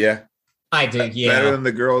 though. Yeah. I do, yeah. Better than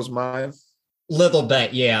The Girl Is Mine? Little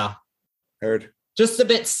bit, yeah. Heard. Just a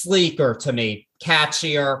bit sleeker to me.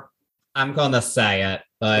 Catchier. I'm going to say it,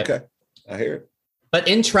 but... Okay, I hear it. But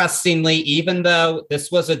interestingly, even though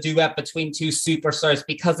this was a duet between two superstars,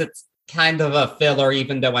 because it's kind of a filler,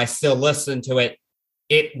 even though I still listen to it,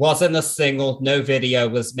 it wasn't a single, no video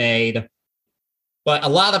was made. But a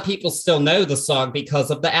lot of people still know the song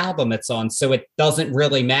because of the album it's on, so it doesn't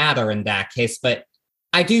really matter in that case. But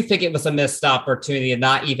I do think it was a missed opportunity to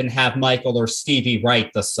not even have Michael or Stevie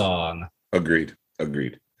write the song. Agreed.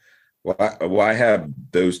 Why have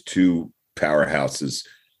those two powerhouses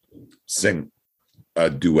sing a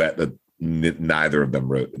duet that neither of them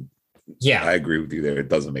wrote? Yeah. I agree with you there. It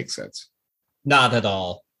doesn't make sense. Not at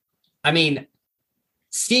all. I mean,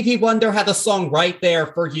 Stevie Wonder had a song right there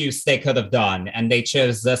for use they could have done, and they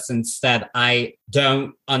chose this instead. I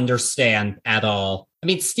don't understand at all. I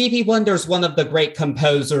mean, Stevie Wonder's one of the great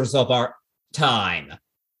composers of our time.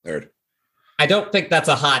 Heard. I don't think that's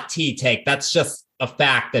a hot tea take. That's just a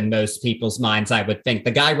fact in most people's minds, I would think.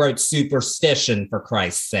 The guy wrote Superstition, for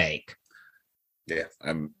Christ's sake. Yeah,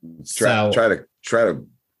 I'm try to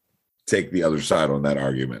take the other side on that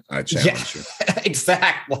argument. I challenge you.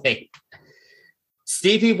 Exactly.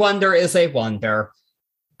 Stevie Wonder is a wonder.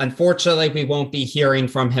 Unfortunately, we won't be hearing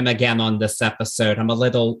from him again on this episode. I'm a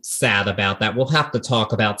little sad about that. We'll have to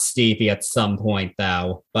talk about Stevie at some point,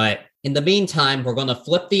 though. But in the meantime, we're going to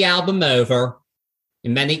flip the album over.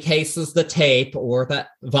 In many cases, the tape or the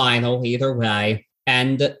vinyl, either way.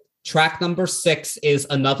 And track number 6 is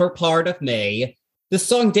Another Part of Me. This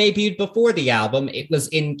song debuted before the album. It was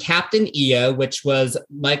in Captain EO, which was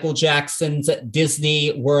Michael Jackson's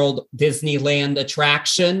Disney World Disneyland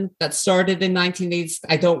attraction that started in 1980.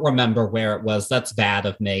 I don't remember where it was. That's bad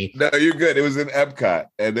of me. No, you're good. It was in Epcot.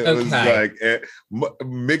 And it was like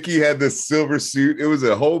Mickey had this silver suit. It was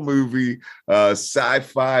a whole movie,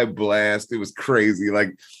 sci-fi blast. It was crazy.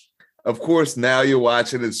 Like, of course, now you're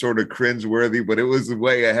watching it sort of cringeworthy, but it was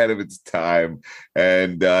way ahead of its time.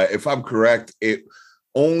 And if I'm correct, it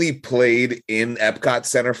only played in Epcot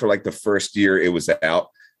Center for like the first year it was out.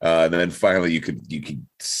 And then finally you could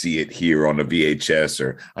see it here on a VHS,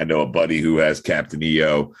 or I know a buddy who has Captain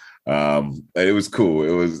EO. And it was cool.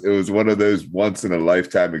 It was one of those once in a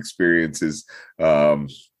lifetime experiences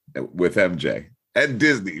with MJ and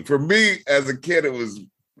Disney. For me as a kid, it was,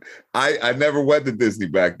 I never went to Disney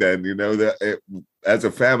back then, as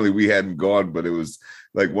a family, we hadn't gone, but it was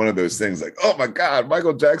like one of those things like, oh my God,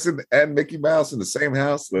 Michael Jackson and Mickey Mouse in the same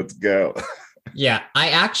house. Let's go. Yeah,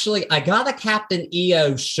 I got a Captain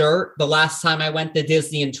EO shirt the last time I went to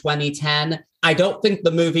Disney in 2010. I don't think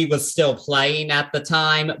the movie was still playing at the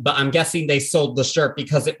time, but I'm guessing they sold the shirt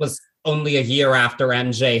because it was only a year after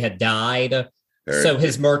MJ had died. So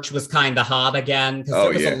his merch was kind of hot again because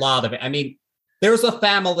there was a lot of it. I mean, there's a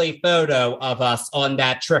family photo of us on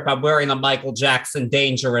that trip. I'm wearing a Michael Jackson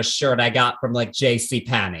Dangerous shirt I got from like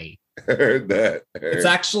JCPenney. Heard that. It's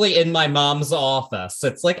actually in my mom's office.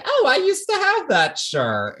 It's like, oh, I used to have that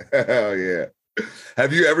shirt. Oh, yeah.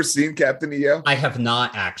 Have you ever seen Captain EO? I have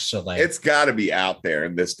not, actually. It's got to be out there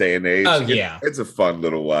in this day and age. Oh, yeah. It's a fun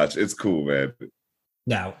little watch. It's cool, man.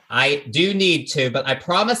 No, I do need to, but I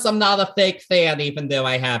promise I'm not a fake fan, even though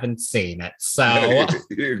I haven't seen it. So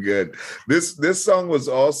you're good. This song was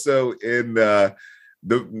also in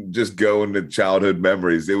just going to childhood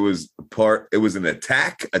memories. It was an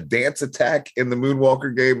attack, a dance attack in the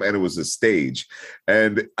Moonwalker game, and it was a stage.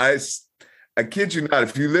 And I kid you not,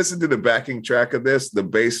 if you listen to the backing track of this, the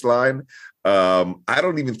bass line, I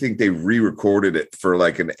don't even think they re-recorded it for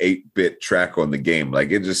like an 8-bit track on the game. Like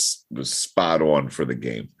it just was spot on for the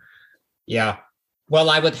game. Yeah. Well,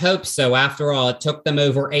 I would hope so. After all, it took them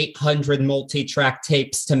over 800 multi-track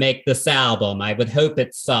tapes to make this album. I would hope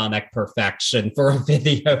it's sonic perfection for a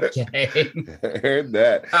video game. I heard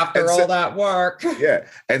that. After all that work. Yeah.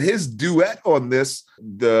 And his duet on this,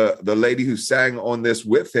 the lady who sang on this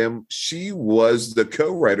with him, she was the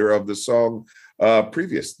co-writer of the song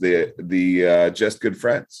previous, the Just Good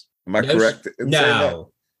Friends. Am I correct in saying that?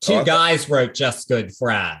 Two guys wrote Just Good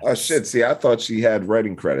Friends. Oh shit! See, I thought she had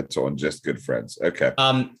writing credits on Just Good Friends. Okay.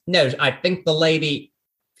 No, I think the lady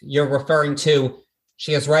you're referring to,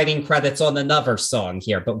 she has writing credits on another song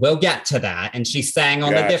here, but we'll get to that. And she sang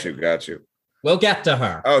on Got you. We'll get to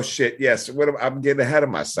her. Oh shit! Yes. I'm getting ahead of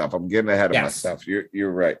myself. Myself.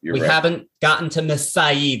 You're right. We haven't gotten to Miss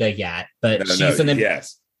Saida yet, but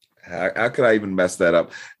yes. How could I even mess that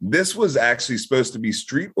up? This was actually supposed to be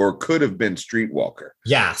could have been Streetwalker.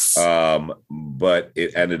 Yes. But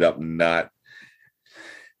it ended up not.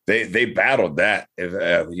 They battled that.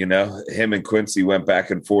 Him and Quincy went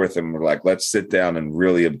back and forth and were like, let's sit down and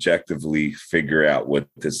really objectively figure out what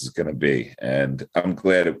this is going to be. And I'm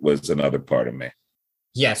glad it was another part of me.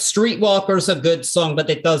 Yes, Streetwalker's a good song,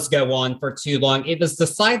 but it does go on for too long. It was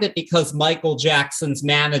decided because Michael Jackson's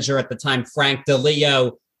manager at the time, Frank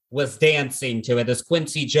DeLeo, was dancing to it. As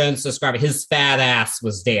Quincy Jones described it, his fat ass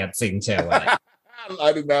was dancing to it.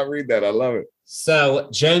 I did not read that. I love it. So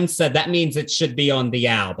Jones said that means it should be on the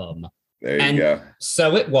album. There you go.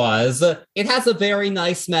 So it was. It has a very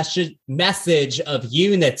nice message of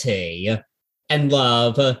unity and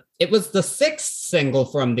love. It was the 6th single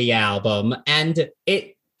from the album, and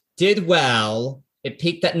it did well. It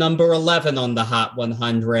peaked at number 11 on the Hot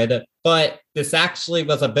 100, but this actually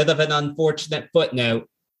was a bit of an unfortunate footnote.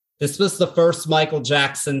 This was the first Michael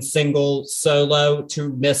Jackson single solo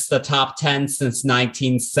to miss the top 10 since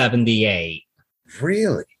 1978.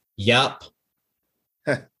 Really? Yep.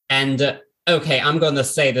 And, okay, I'm going to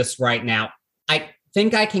say this right now. I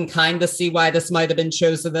think I can kind of see why this might have been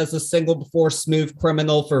chosen as a single before Smooth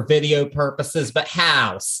Criminal for video purposes, but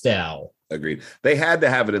how still? Agreed. They had to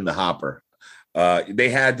have it in the hopper. They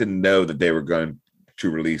had to know that they were going to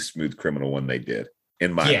release Smooth Criminal when they did,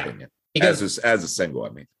 in my opinion. Because, as a single, I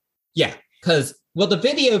mean. Yeah, because, the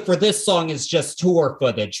video for this song is just tour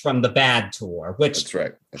footage from the Bad Tour, which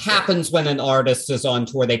happens when an artist is on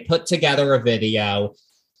tour. They put together a video.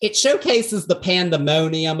 It showcases the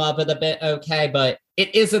pandemonium of it a bit, okay, but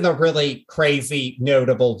it isn't a really crazy,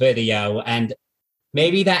 notable video, and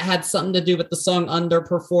maybe that had something to do with the song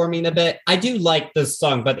underperforming a bit. I do like this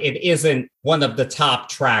song, but it isn't one of the top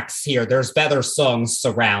tracks here. There's better songs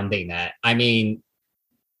surrounding it. I mean,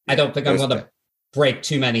 I don't think I'm going to break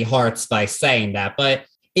too many hearts by saying that, but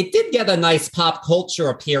it did get a nice pop culture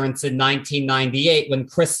appearance in 1998 when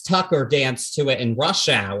Chris Tucker danced to it in Rush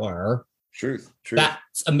Hour. Truth.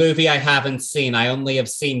 That's a movie I haven't seen. I only have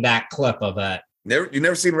seen that clip of it. You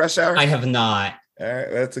never seen Rush Hour? I have not. All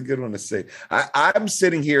right, that's a good one to see. I'm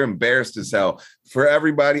sitting here embarrassed as hell. For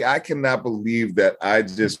everybody, I cannot believe that I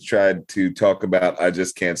just tried to talk about I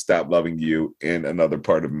Just Can't Stop Loving You in another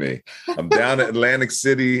part of me. I'm down at Atlantic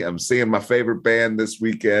City. I'm seeing my favorite band this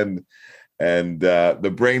weekend, and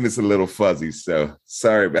the brain is a little fuzzy, so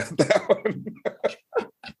sorry about that one.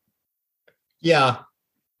 Yeah.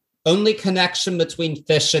 Only connection between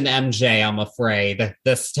Fish and MJ, I'm afraid,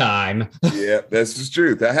 this time. Yeah, that's the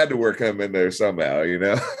truth. I had to work him in there somehow,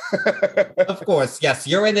 Of course, yes.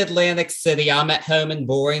 You're in Atlantic City. I'm at home in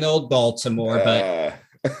boring old Baltimore, but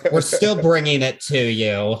we're still bringing it to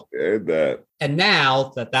you. Heard that. And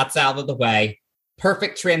now that that's out of the way,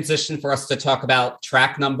 perfect transition for us to talk about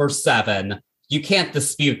track number 7, you can't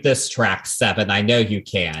dispute this track, Seven. I know you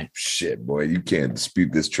can't. Shit, boy, you can't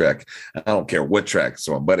dispute this track. I don't care what track it's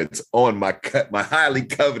on, but it's on my highly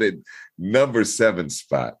coveted number 7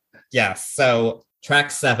 spot. Yes. So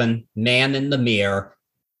track 7, Man in the Mirror.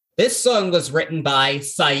 This song was written by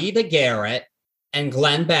Siedah Garrett and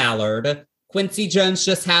Glenn Ballard. Quincy Jones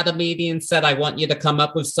just had a meeting and said, I want you to come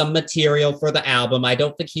up with some material for the album. I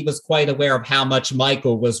don't think he was quite aware of how much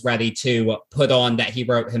Michael was ready to put on that he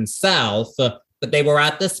wrote himself. But they were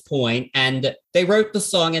at this point and they wrote the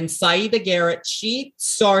song. And Siedah Garrett, she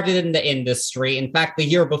started in the industry. In fact, the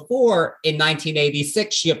year before, in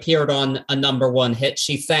 1986, she appeared on a number 1 hit.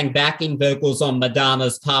 She sang backing vocals on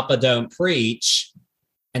Madonna's Papa Don't Preach,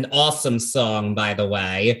 an awesome song, by the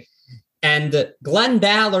way. And Glenn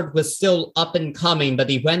Ballard was still up and coming, but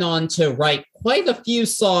he went on to write quite a few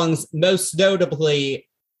songs, most notably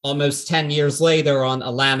almost 10 years later on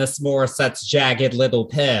Alanis Morissette's Jagged Little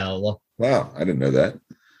Pill. Wow, I didn't know that.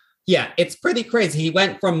 Yeah, it's pretty crazy. He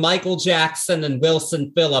went from Michael Jackson and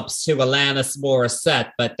Wilson Phillips to Alanis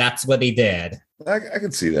Morissette, but that's what he did. I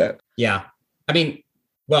can see that. Yeah. I mean,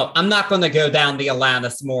 well, I'm not going to go down the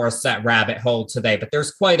Alanis Morissette rabbit hole today, but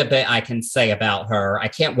there's quite a bit I can say about her. I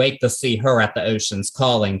can't wait to see her at the Ocean's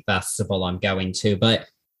Calling Festival I'm going to, but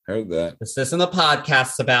heard that. This isn't a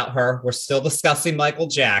podcast about her. We're still discussing Michael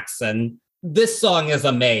Jackson. This song is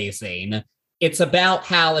amazing. It's about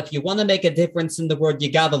how if you want to make a difference in the world, you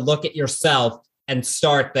got to look at yourself and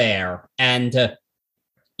start there. And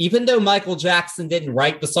even though Michael Jackson didn't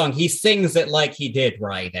write the song, he sings it like he did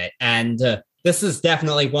write it. And this is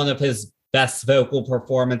definitely one of his best vocal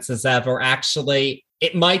performances ever. Actually,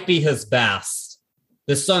 it might be his best.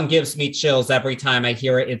 This song gives me chills every time I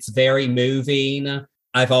hear it. It's very moving.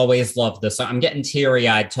 I've always loved this song. I'm getting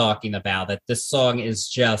teary-eyed talking about it. This song is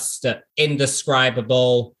just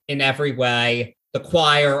indescribable in every way. The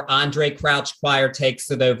choir, Andre Crouch Choir,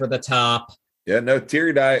 takes it over the top. Yeah, no,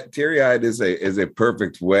 teary-eyed is a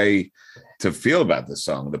perfect way to feel about this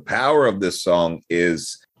song. The power of this song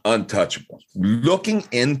is untouchable. Looking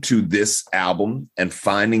into this album and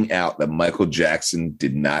finding out that Michael Jackson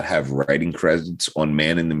did not have writing credits on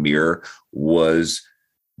Man in the Mirror was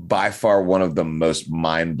by far one of the most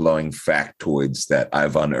mind-blowing factoids that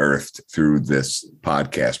I've unearthed through this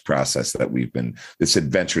podcast process this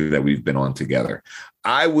adventure that we've been on together.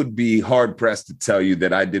 I would be hard-pressed to tell you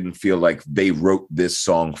that I didn't feel like they wrote this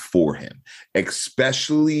song for him,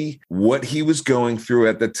 especially what he was going through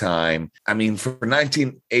at the time. I mean, for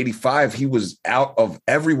 1985, he was out of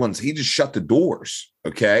he just shut the doors,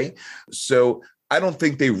 okay? So I don't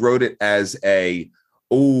think they wrote it as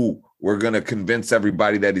we're going to convince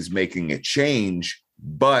everybody that he's making a change,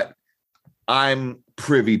 but I'm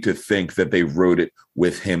privy to think that they wrote it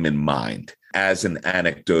with him in mind as an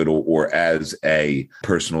anecdotal or as a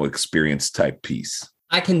personal experience type piece.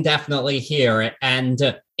 I can definitely hear it, and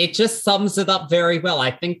it just sums it up very well. I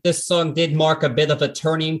think this song did mark a bit of a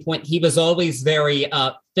turning point. He was always very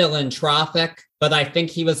philanthropic, but I think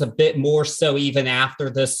he was a bit more so even after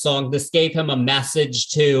this song. This gave him a message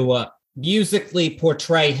to musically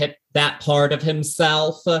portray that part of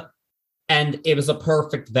himself, and it was a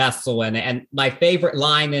perfect vessel in it. And my favorite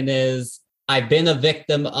line in is, I've been a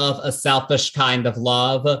victim of a selfish kind of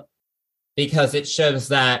love, because it shows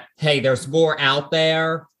that, hey, there's more out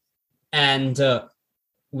there and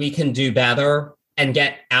we can do better and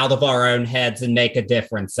get out of our own heads and make a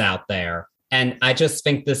difference out there. And I just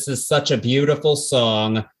think this is such a beautiful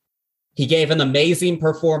song. He gave an amazing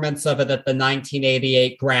performance of it at the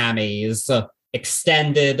 1988 Grammys,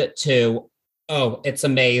 extended to, it's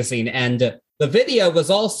amazing. And the video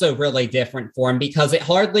was also really different for him because it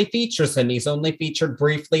hardly features him. He's only featured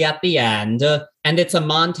briefly at the end. And it's a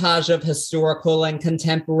montage of historical and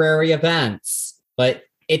contemporary events. But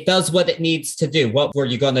it does what it needs to do. What were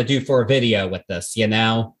you going to do for a video with this, you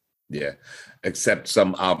know? Yeah, except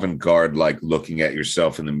some avant-garde, like looking at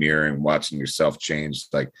yourself in the mirror and watching yourself change.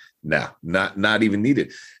 Like, no, not even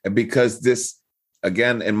needed. And because this,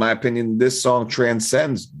 again, in my opinion, this song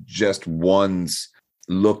transcends just one's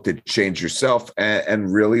look to change yourself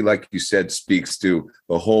and really, like you said, speaks to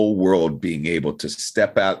the whole world being able to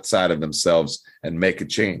step outside of themselves and make a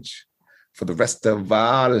change for the rest of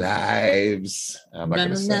our lives. I'm not going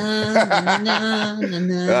to say.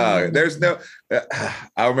 There's no,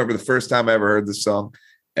 I remember the first time I ever heard this song,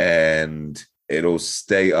 and it'll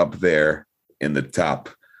stay up there in the top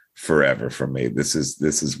forever for me. This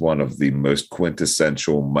is one of the most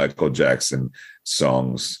quintessential Michael Jackson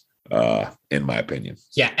songs, in my opinion.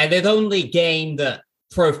 Yeah, and it only gained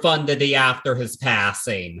profundity after his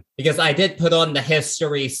passing, because I did put on the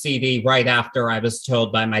History CD right after I was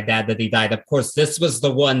told by my dad that he died. Of course, this was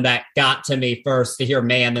the one that got to me first to hear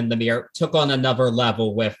Man in the Mirror. It took on another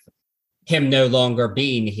level with him no longer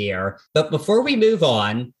being here. But before we move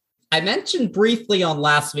on, I mentioned briefly on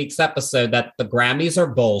last week's episode that the Grammys are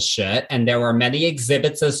bullshit, and there are many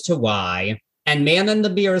exhibits as to why. And Man in the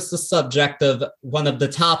Mirror is the subject of one of the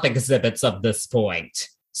top exhibits of this point.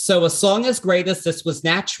 So a song as great as this was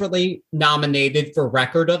naturally nominated for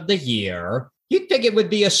Record of the Year. You'd think it would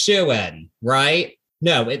be a shoo-in, right?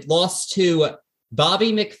 No, it lost to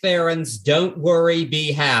Bobby McFerrin's Don't Worry,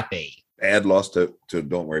 Be Happy. Ad lost to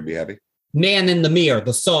Don't Worry, Be Happy? Man in the Mirror,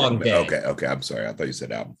 the song did. Okay. I'm sorry. I thought you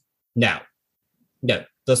said album. No.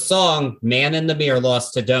 The song Man in the Mirror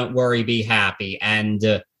lost to Don't Worry, Be Happy. And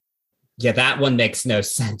that one makes no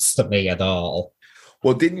sense to me at all.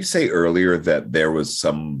 Well, didn't you say earlier that there was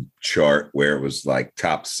some chart where it was like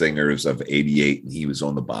top singers of 88 and he was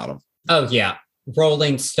on the bottom? Oh, yeah.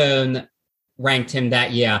 Rolling Stone ranked him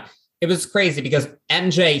that, yeah. It was crazy because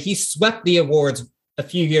MJ, he swept the awards a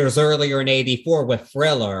few years earlier in 84 with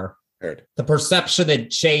Thriller. Heard. The perception had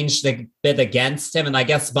changed a bit against him, and I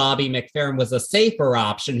guess Bobby McFerrin was a safer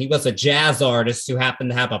option. He was a jazz artist who happened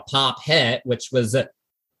to have a pop hit, which was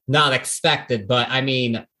not expected, but I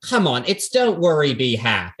mean, come on, it's Don't Worry, Be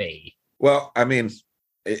Happy. Well, I mean,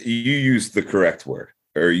 you used the correct word,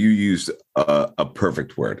 or you used a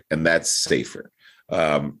perfect word, and that's safer.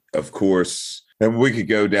 Of course, and we could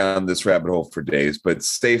go down this rabbit hole for days, but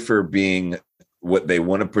safer being what they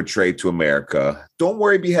want to portray to America. Don't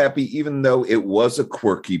Worry, Be Happy, even though it was a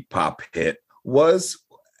quirky pop hit, was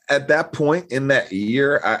at that point in that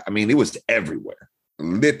year, I mean, it was everywhere.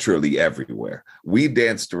 Literally everywhere. We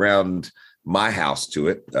danced around my house to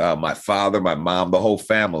it. My father, my mom, the whole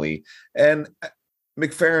family. And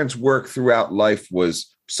McFerrin's work throughout life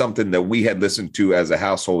was something that we had listened to as a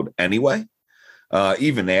household anyway.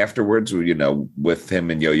 Even afterwards, you know, with him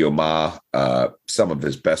and Yo-Yo Ma, some of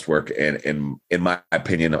his best work. And in my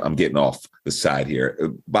opinion, I'm getting off the side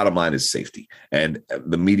here. Bottom line is safety. And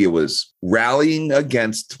the media was rallying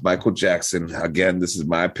against Michael Jackson. Again, this is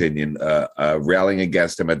my opinion, rallying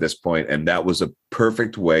against him at this point. And that was a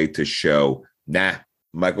perfect way to show,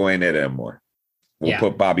 Michael ain't it anymore. We'll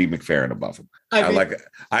put Bobby McFerrin above him. Like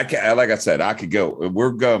I said, I could go.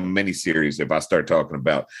 We're going mini series if I start talking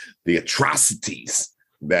about the atrocities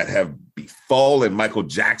that have befallen Michael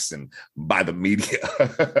Jackson by the media.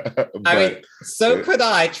 Could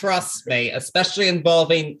I, trust me, especially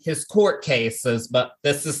involving his court cases, but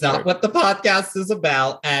this is not what the podcast is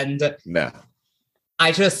about. And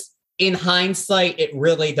I just, in hindsight, it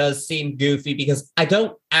really does seem goofy because I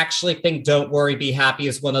don't actually think Don't Worry, Be Happy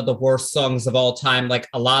is one of the worst songs of all time, like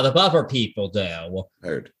a lot of other people do.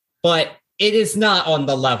 Heard. But it is not on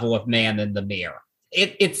the level of Man in the Mirror.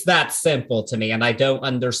 It's that simple to me, and I don't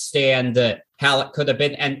understand how it could have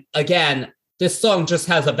been. And again, this song just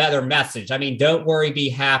has a better message. I mean, Don't Worry, Be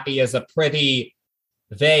Happy is a pretty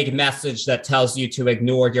vague message that tells you to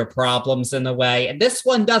ignore your problems in a way. And this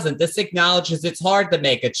one doesn't. This acknowledges it's hard to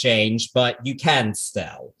make a change, but you can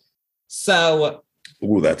still. So.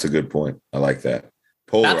 Ooh, that's a good point. I like that.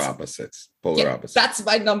 Polar opposites. That's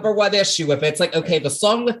my number one issue with it. It's like, okay, the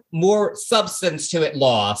song with more substance to it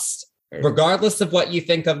lost. Regardless of what you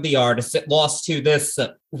think of the artist, it lost to this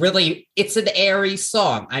really, it's an airy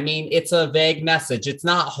song. I mean, it's a vague message. It's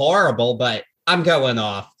not horrible, but I'm going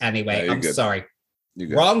off anyway. I'm sorry.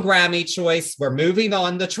 Wrong Grammy choice. We're moving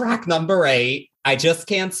on to track number 8. I Just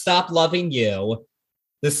Can't Stop Loving You.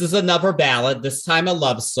 This is another ballad, this time a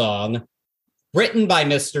love song, written by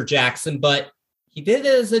Mr. Jackson, but he did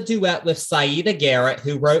it as a duet with Saida Garrett,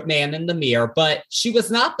 who wrote Man in the Mirror, but she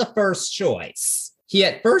was not the first choice. He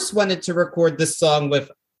at first wanted to record this song with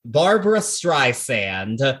Barbara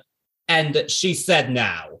Streisand, and she said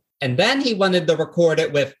no. And then he wanted to record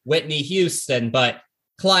it with Whitney Houston, but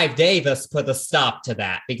Clive Davis put a stop to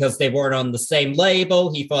that because they weren't on the same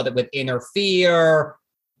label. He thought it would interfere.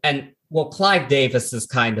 And, well, Clive Davis is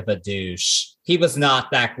kind of a douche. He was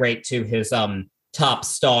not that great to his top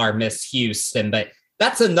star, Miss Houston, but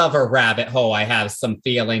that's another rabbit hole I have some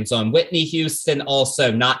feelings on. Whitney Houston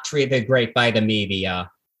also not treated great by the media,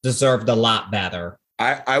 deserved a lot better.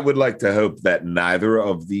 I would like to hope that neither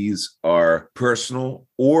of these are personal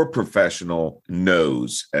or professional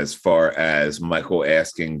no's as far as Michael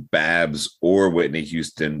asking Babs or Whitney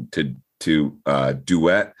Houston to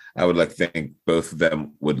duet. I would like to think both of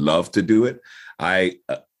them would love to do it. I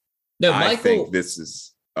think this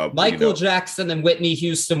is Michael Jackson and Whitney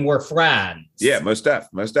Houston were friends. Yeah, most def.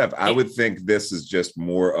 I would think this is just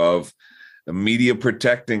more of the media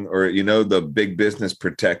protecting, or, you know, the big business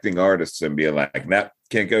protecting artists and being like, nah,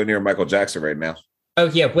 can't go near Michael Jackson right now. Oh,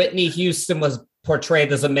 yeah. Whitney Houston was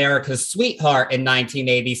portrayed as America's sweetheart in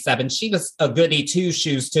 1987. She was a goody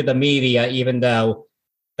two-shoes to the media, even though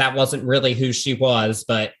that wasn't really who she was,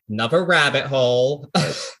 but another rabbit hole.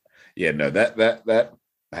 Yeah, no, that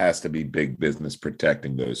has to be big business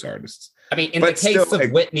protecting those artists. I mean, in the case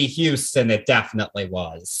of Whitney Houston, it definitely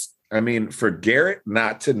was. I mean, for Garrett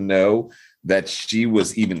not to know that she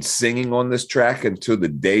was even singing on this track until the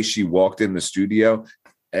day she walked in the studio,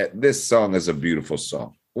 this song is a beautiful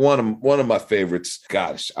song. One of my favorites.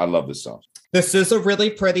 Gosh, I love this song. This is a really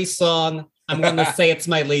pretty song. I'm going to say it's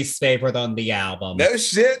my least favorite on the album. No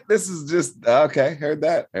shit. This is just, okay, heard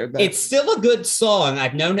that. It's still a good song.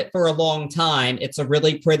 I've known it for a long time. It's a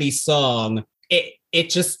really pretty song. It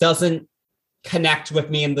just doesn't connect with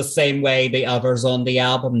me in the same way the others on the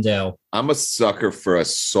album do. I'm a sucker for a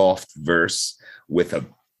soft verse with a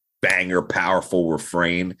banger, powerful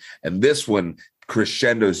refrain. And this one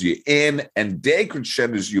crescendos you in and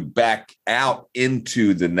decrescendos you back out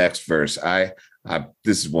into the next verse.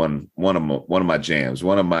 This is one of my jams,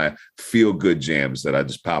 one of my feel good jams that I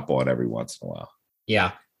just pop on every once in a while.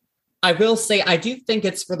 Yeah. I will say, I do think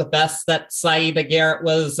it's for the best that Saida Garrett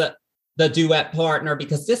was the duet partner,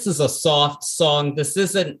 because this is a soft song. This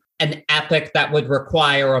isn't an epic that would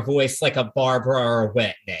require a voice like a Barbara or a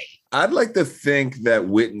Whitney. I'd like to think that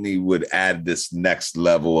Whitney would add this next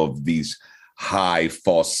level of these high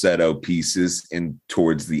falsetto pieces in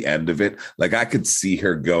towards the end of it. Like, I could see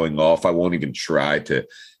her going off. I won't even try to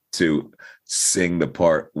sing the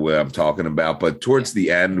part where I'm talking about, but towards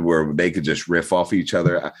the end where they could just riff off each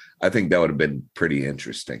other, I think that would have been pretty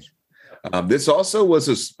interesting. This also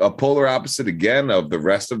was a polar opposite again of the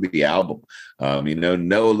rest of the album.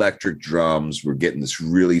 No electric drums. We're getting this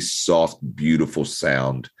really soft, beautiful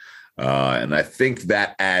sound. And I think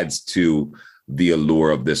that adds to the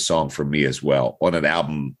allure of this song for me as well. On an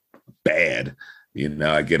album bad,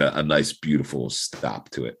 I get a nice, beautiful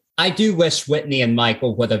stop to it. I do wish Whitney and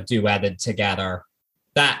Michael would have duetted together.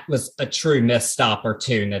 That was a true missed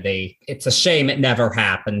opportunity. It's a shame it never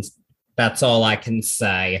happened. That's all I can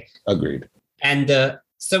say. Agreed. And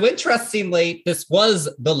so interestingly, this was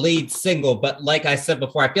the lead single, but like I said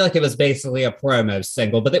before, I feel like it was basically a promo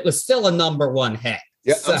single, but it was still a number one hit.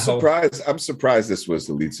 Yeah, so. I'm surprised this was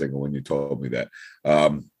the lead single when you told me that.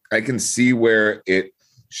 I can see where it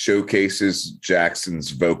showcases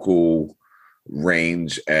Jackson's vocal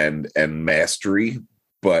range and mastery,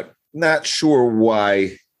 but not sure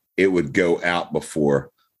why it would go out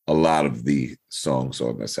before a lot of the songs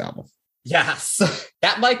on this album. Yes,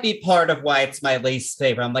 that might be part of why it's my least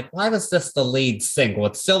favorite. I'm like, why was this the lead single?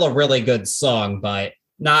 It's still a really good song, but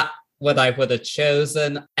not what I would have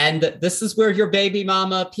chosen. And this is where your baby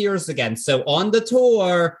mama appears again. So on the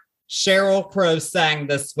tour, Sheryl Crow sang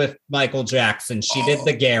this with Michael Jackson. She did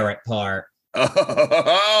the Garrett part.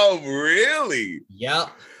 Oh, really? Yep.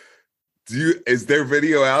 Is there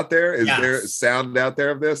video out there? Is yes. there sound out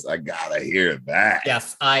there of this? I gotta hear that.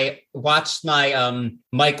 Yes, I watched my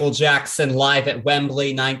Michael Jackson Live at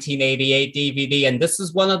Wembley 1988 DVD, and this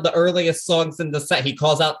is one of the earliest songs in the set. He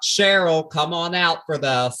calls out, Sheryl, come on out for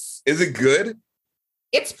this. Is it good?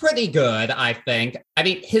 It's pretty good, I think. I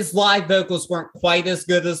mean, his live vocals weren't quite as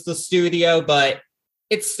good as the studio, but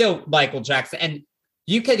it's still Michael Jackson. And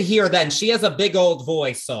you could hear then she has a big old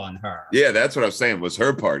voice on her. Yeah, that's what I'm saying. Was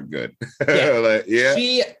her part good? Yeah. Yeah.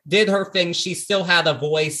 She did her thing. She still had a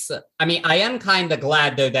voice. I mean, I am kind of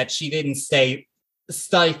glad, though, that she didn't stay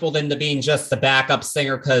stifled into being just a backup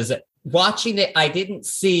singer, because watching it, I didn't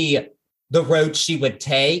see the road she would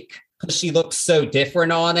take because she looks so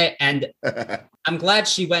different on it. And I'm glad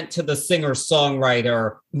she went to the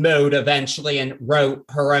singer-songwriter mode eventually and wrote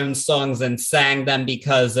her own songs and sang them,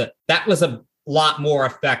 because that was a lot more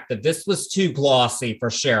effective. This was too glossy for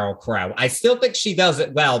Sheryl Crow. I still think she does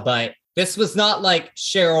it well, but this was not like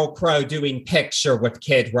Sheryl Crow doing Picture with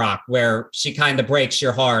Kid Rock, where she kind of breaks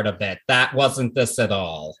your heart a bit. That wasn't this at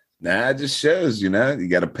all. Nah, it just shows, you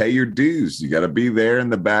got to pay your dues. You got to be there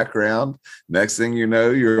in the background. Next thing you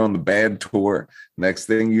know, you're on the band tour. Next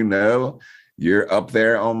thing you know, you're up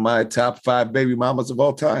there on my top 5 baby mamas of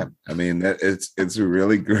all time. I mean, it's a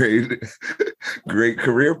really great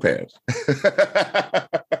career path.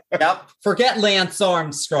 Yep. Forget Lance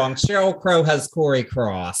Armstrong. Sheryl Crow has Corey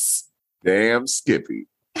Cross. Damn Skippy.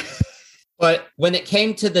 But when it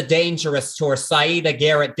came to the Dangerous tour, Saida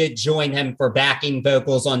Garrett did join him for backing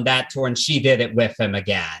vocals on that tour, and she did it with him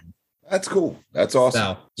again. That's cool. That's awesome.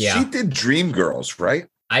 So, yeah. She did Dreamgirls, right?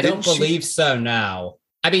 I don't believe so, no.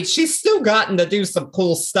 I mean, she's still gotten to do some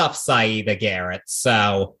cool stuff, Saida Garrett.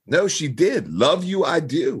 So no, she did. Love You, I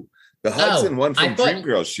Do. The Hudson one from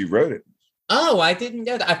Dreamgirls. She wrote it. Oh, I didn't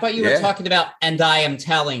know that. I thought you were talking about And I Am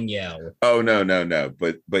Telling You. Oh, no.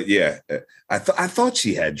 But yeah, I thought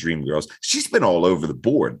she had Dreamgirls. She's been all over the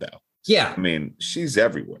board, though. Yeah. I mean, she's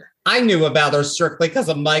everywhere. I knew about her strictly because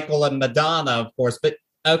of Michael and Madonna, of course, but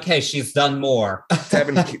okay, she's done more.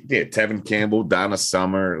 Tevin Campbell, Donna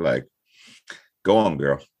Summer, like, go on,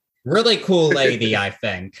 girl. Really cool lady, I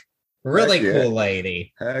think. Really cool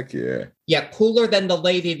lady. Heck yeah. Yeah, cooler than the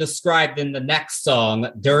lady described in the next song,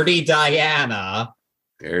 Dirty Diana.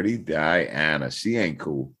 Dirty Diana. She ain't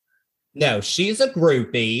cool. No, she's a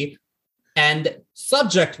groupie. And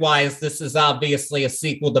subject-wise, this is obviously a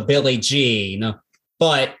sequel to Billie Jean,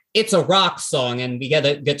 but it's a rock song, and we get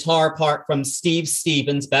a guitar part from Steve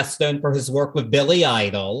Stevens, best known for his work with Billy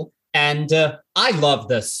Idol. And I love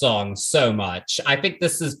this song so much. I think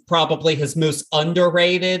this is probably his most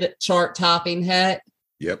underrated chart-topping hit.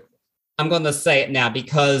 Yep. I'm going to say it now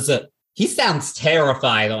because he sounds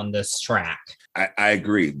terrified on this track. I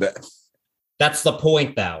agree. But that's the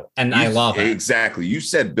point, though. And I love it. Exactly. You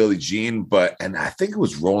said Billie Jean, and I think it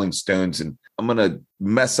was Rolling Stones, and I'm going to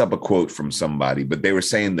mess up a quote from somebody, but they were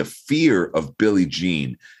saying the fear of Billie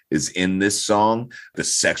Jean is in this song, the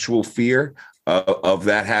sexual fear of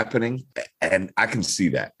that happening. And I can see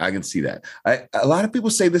that. A lot of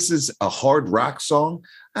people say this is a hard rock song.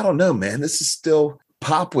 I don't know, man. This is still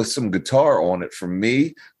pop with some guitar on it for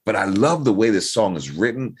me, but I love the way this song is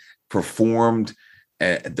written, performed,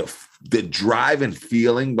 and the drive and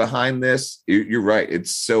feeling behind this. You're right.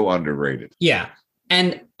 It's so underrated. Yeah.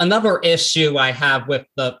 And another issue I have with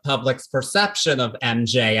the public's perception of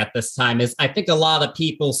MJ at this time is I think a lot of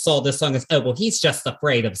people saw this song as, oh, well, he's just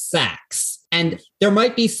afraid of sex. And there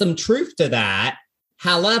might be some truth to that.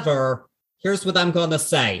 However, here's what I'm going to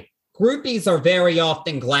say. Groupies are very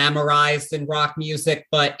often glamorized in rock music,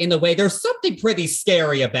 but in a way, there's something pretty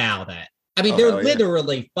scary about it. I mean, they're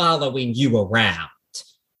literally following you around.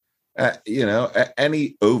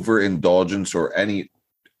 Any overindulgence or any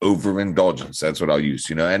overindulgence, that's what I'll use.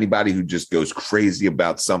 Anybody who just goes crazy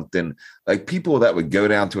about something, like people that would go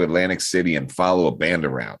down to Atlantic City and follow a band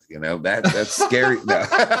around, that's scary.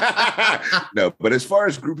 No, but as far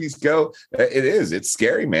as groupies go, it's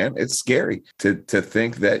scary, man. It's scary to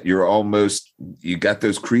think that you got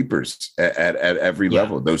those creepers at every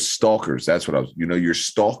level, those stalkers. That's what you're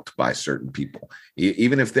stalked by certain people,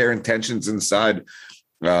 even if their intentions inside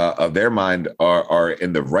of their mind are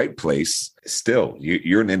in the right place. Still,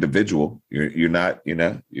 you're an individual. You're not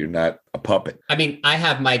a puppet. I mean, I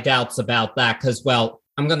have my doubts about that because, well,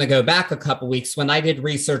 I'm going to go back a couple weeks when I did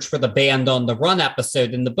research for the Band on the Run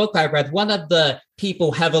episode. In the book I read, one of the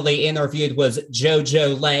people heavily interviewed was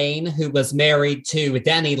JoJo Lane, who was married to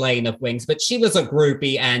Denny Lane of Wings, but she was a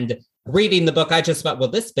groupie. And reading the book, I just thought, well,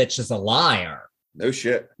 this bitch is a liar. No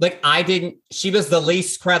shit. She was the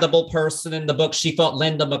least credible person in the book. She thought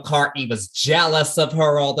Linda McCartney was jealous of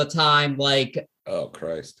her all the time. Oh,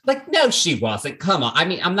 Christ. No, she wasn't. Come on. I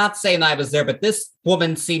mean, I'm not saying I was there, but this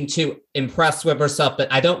woman seemed too impressed with herself.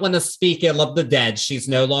 But I don't want to speak ill of the dead. She's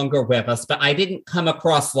no longer with us, but I didn't come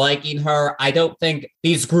across liking her. I don't think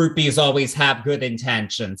these groupies always have good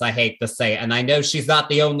intentions. I hate to say it. And I know she's not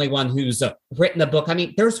the only one who's written a book. I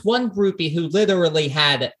mean, there's one groupie who literally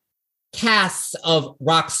had casts of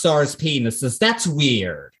rock stars' penises. That's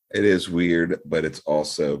weird. It is weird, but it's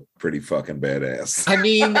also pretty fucking badass. I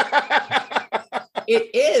mean,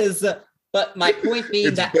 it is, but my point being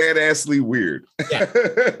it's badassly weird. Yeah,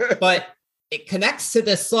 but it connects to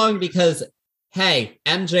this song because, hey,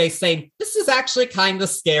 MJ saying, this is actually kind of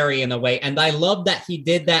scary in a way. And I love that he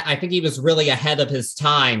did that. I think he was really ahead of his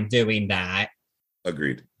time doing that.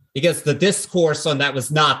 Agreed. Because the discourse on that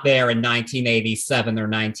was not there in 1987 or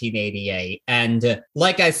 1988. And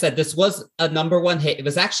like I said, this was a number one hit. It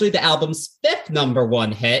was actually the album's 5th number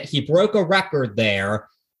one hit. He broke a record there.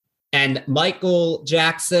 And Michael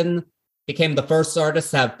Jackson became the first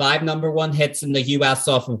artist to have 5 number one hits in the US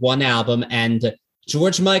off of one album. And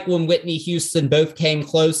George Michael and Whitney Houston both came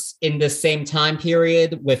close in the same time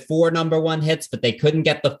period with 4 number one hits, but they couldn't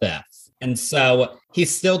get the 5th. And so he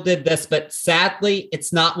still did this, but sadly,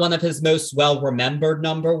 it's not one of his most well-remembered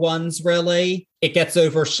number ones, really. It gets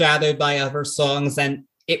overshadowed by other songs, and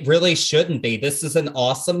it really shouldn't be. This is an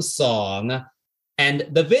awesome song, and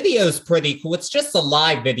the video's pretty cool. It's just a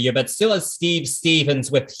live video, but still has Steve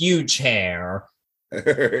Stevens with huge hair.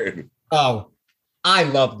 Oh, I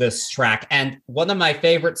love this track, and one of my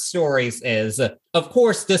favorite stories is, of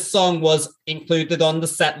course, this song was included on the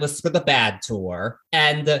set list for the Bad Tour,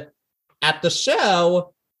 and at the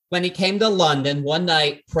show, when he came to London, one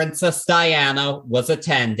night, Princess Diana was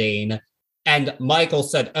attending, and Michael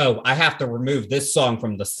said, "Oh, I have to remove this song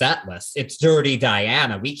from the set list. It's Dirty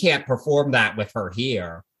Diana. We can't perform that with her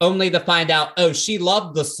here." Only to find out, oh, she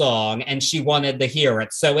loved the song and she wanted to hear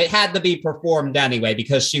it. So it had to be performed anyway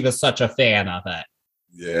because she was such a fan of it.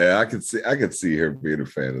 Yeah, I could see her being a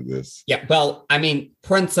fan of this. Yeah, well, I mean,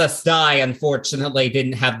 Princess Di, unfortunately,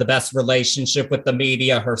 didn't have the best relationship with the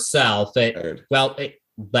media herself. It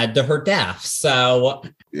led to her death. So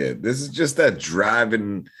yeah, this is just that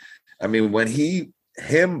driving. I mean, when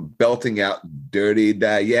him belting out Dirty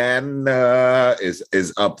Diana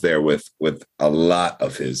is up there with a lot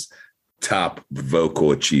of his top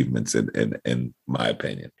vocal achievements in my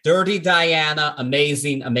opinion. Dirty Diana,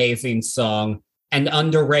 amazing song and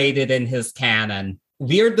underrated in his canon.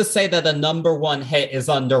 Weird to say that a number one hit is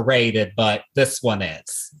underrated, but this one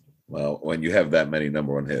is. Well, when you have that many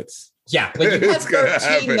number one hits. Yeah, when you have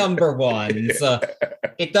 13 number ones,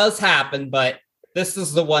 it does happen, but this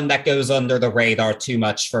is the one that goes under the radar too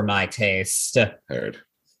much for my taste. Heard.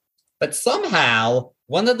 But somehow,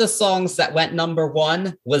 one of the songs that went number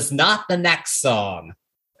one was not the next song.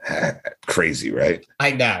 Crazy, right?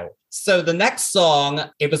 I know. So the next song,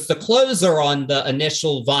 it was the closer on the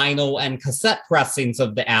initial vinyl and cassette pressings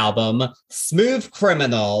of the album, Smooth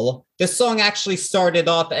Criminal. This song actually started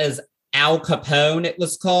off as Al Capone, it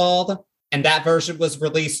was called. And that version was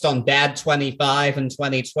released on Bad 25 in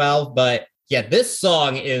 2012, but yeah, this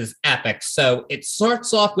song is epic. So it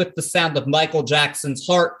starts off with the sound of Michael Jackson's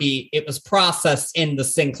heartbeat. It was processed in the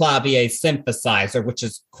Synclavier synthesizer, which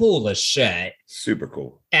is cool as shit. Super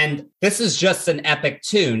cool. And this is just an epic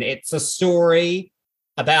tune. It's a story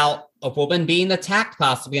about a woman being attacked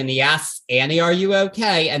possibly, and he asks, "Annie, are you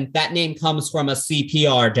okay?" And that name comes from a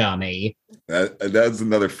CPR dummy. That's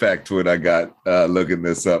another factoid I got looking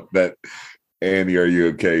this up, that Annie, are you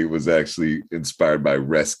okay was actually inspired by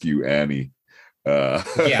Rescue Annie.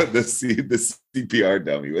 The CPR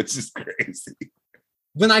dummy, which is crazy.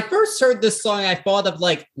 When I first heard this song, I thought of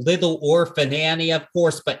like Little Orphan Annie, of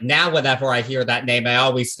course, but now whenever I hear that name, I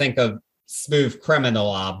always think of Smooth Criminal,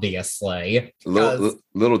 obviously.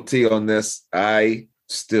 Little T on this, I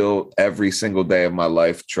still every single day of my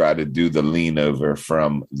life try to do the lean over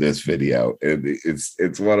from this video.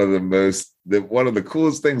 It's one of the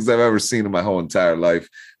coolest things I've ever seen in my whole entire life.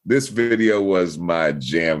 This video was my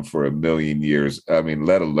jam for a million years. I mean,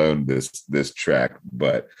 let alone this track.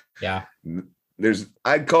 But yeah,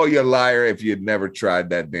 I'd call you a liar if you had never tried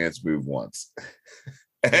that dance move once.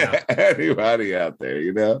 Yeah. Anybody out there,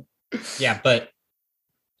 you know? Yeah, but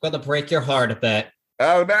I'm gonna break your heart a bit.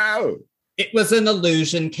 Oh no. It was an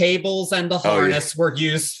illusion. Cables and the harness were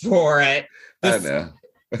used for it. I know.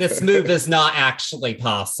 This move is not actually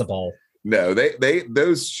possible. No,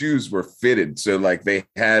 those shoes were fitted. So like they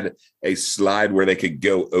had a slide where they could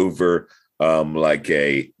go over like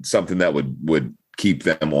something that would keep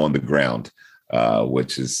them on the ground,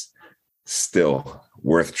 which is still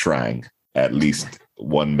worth trying at least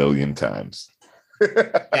 1 million times.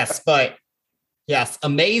 Yes,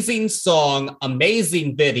 amazing song,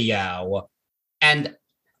 amazing video. And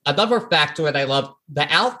another factor that I love, the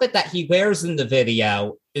outfit that he wears in the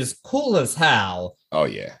video is cool as hell. Oh,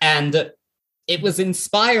 yeah. And it was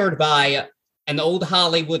inspired by an old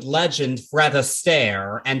Hollywood legend, Fred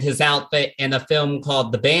Astaire, and his outfit in a film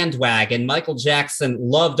called The Bandwagon. Michael Jackson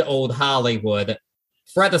loved old Hollywood.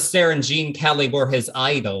 Fred Astaire and Gene Kelly were his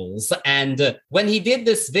idols. And when he did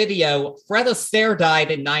this video, Fred Astaire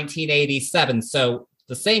died in 1987. So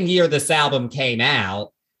the same year this album came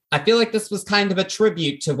out. I feel like this was kind of a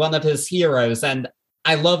tribute to one of his heroes. And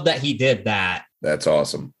I love that he did that. That's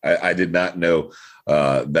awesome. I did not know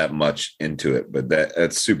that much into it, but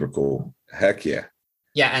that's super cool. Heck yeah.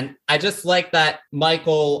 Yeah, and I just like that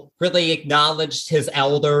Michael really acknowledged his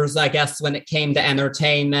elders, I guess, when it came to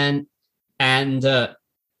entertainment, and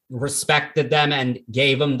respected them and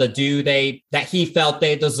gave them the due that he felt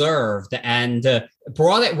they deserved, and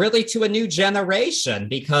brought it really to a new generation,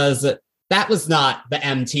 because that was not the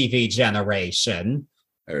MTV generation.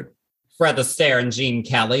 Fred Astaire and Gene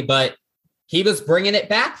Kelly, but he was bringing it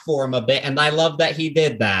back for him a bit, and I love that he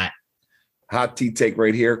did that. Hot tea take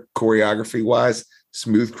right here, choreography-wise,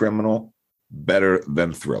 Smooth Criminal, better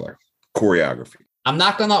than Thriller. Choreography. I'm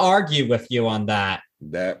not going to argue with you on that.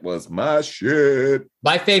 That was my shit.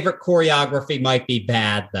 My favorite choreography might be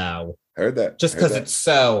Bad, though. Heard that. Just because it's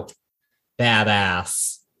so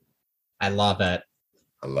badass. I love it.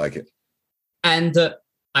 I like it. And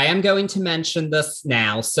I am going to mention this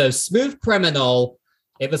now. So Smooth Criminal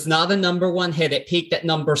It was not a number one hit. It peaked at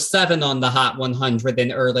number 7 on the Hot 100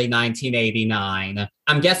 in early 1989.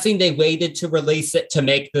 I'm guessing they waited to release it to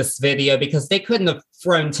make this video because they couldn't have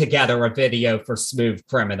thrown together a video for Smooth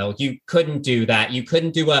Criminal. You couldn't do that. You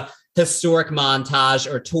couldn't do a historic montage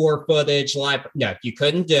or tour footage live. No, you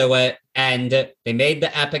couldn't do it. And they made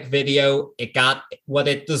the epic video. It got what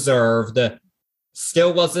it deserved.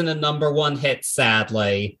 Still wasn't a number one hit,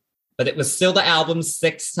 sadly, but it was still the album's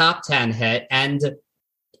 6th top 10 hit. And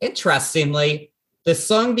interestingly, the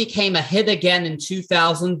song became a hit again in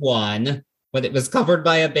 2001 when it was covered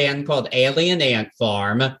by a band called Alien Ant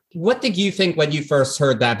Farm. What did you think when you first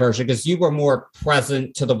heard that version? Because you were more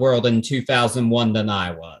present to the world in 2001 than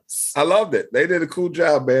I was. I loved it. They did a cool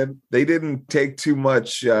job, man. They didn't take too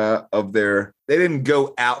much they didn't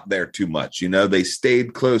go out there too much. You know, they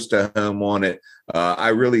stayed close to home on it. I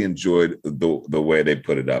really enjoyed the way they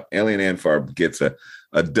put it up. Alien Ant Farm gets a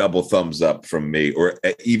double thumbs up from me, or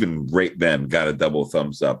even right then got a double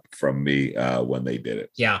thumbs up from me when they did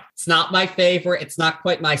it. Yeah, it's not my favorite. It's not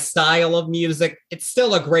quite my style of music. It's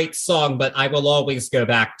still a great song, but I will always go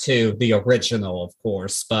back to the original, of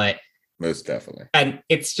course. But most definitely. And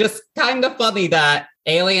it's just kind of funny that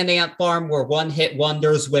Alien Ant Farm were one-hit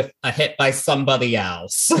wonders with a hit by somebody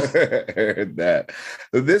else. Heard that.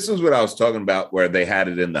 This is what I was talking about, where they had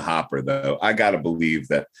it in the hopper, though. I got to believe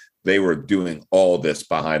that they were doing all this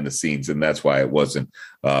behind the scenes, and that's why it wasn't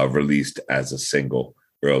released as a single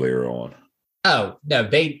earlier on. Oh, no,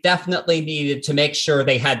 they definitely needed to make sure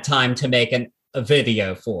they had time to make a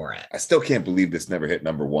video for it. I still can't believe this never hit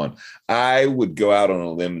number one. I would go out on a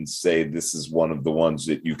limb and say this is one of the ones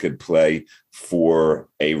that you could play for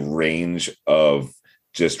a range of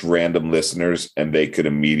just random listeners, and they could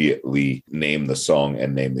immediately name the song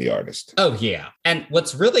and name the artist. Oh, yeah. And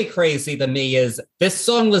what's really crazy to me is this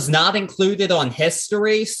song was not included on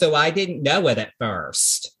History, so I didn't know it at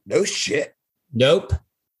first. No shit. Nope.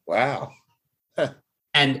 Wow.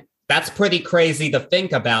 And that's pretty crazy to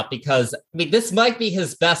think about because, I mean, this might be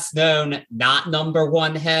his best known not number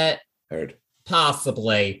one hit. Heard.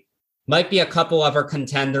 Possibly. Might be a couple other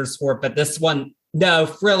contenders for it, but this one, no,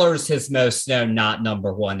 Thriller's his most known not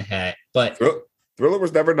number one hit. But Thriller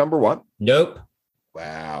was never number one? Nope.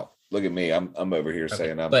 Wow. Look at me. I'm over here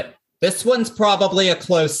saying But this one's probably a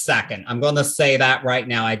close second. I'm going to say that right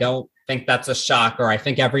now. I don't think that's a shocker. I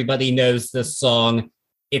think everybody knows this song.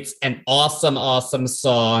 It's an awesome, awesome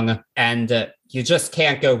song. And you just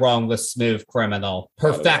can't go wrong with Smooth Criminal.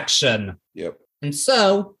 Perfection. Yep. And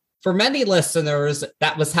so, for many listeners,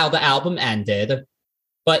 that was how the album ended.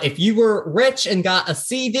 But if you were rich and got a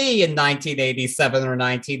CD in 1987 or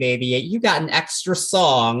 1988, you got an extra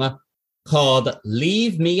song called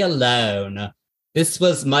Leave Me Alone. This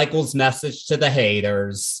was Michael's message to the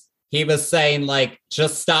haters. He was saying, like,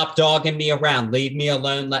 just stop dogging me around. Leave me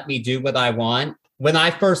alone. Let me do what I want. When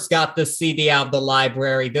I first got this CD out of the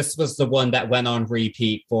library, this was the one that went on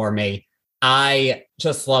repeat for me. I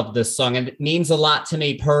just love this song, and it means a lot to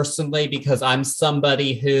me personally because I'm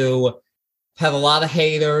somebody who had a lot of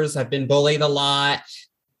haters. I've been bullied a lot.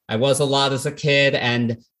 I was a lot as a kid,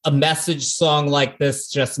 and a message song like this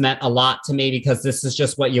just meant a lot to me because this is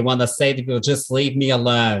just what you want to say to people. Just leave me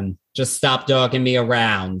alone. Just stop dogging me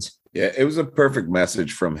around. Yeah, it was a perfect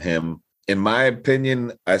message from him. In my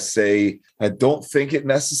opinion, I don't think it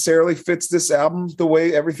necessarily fits this album the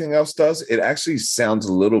way everything else does. It actually sounds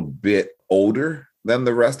a little bit older than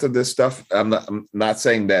the rest of this stuff. I'm not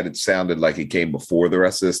saying that it sounded like it came before the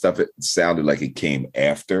rest of this stuff. It sounded like it came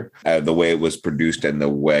after the way it was produced and the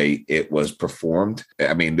way it was performed.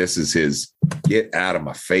 I mean, this is his get out of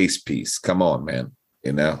my face piece. Come on, man.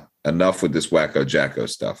 You know, enough with this Wacko Jacko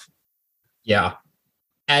stuff. Yeah.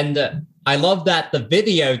 And I love that the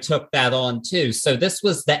video took that on too. So this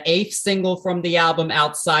was the 8th single from the album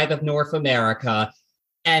outside of North America.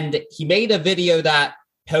 And he made a video that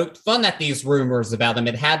poked fun at these rumors about him.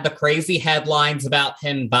 It had the crazy headlines about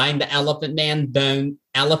him buying the Elephant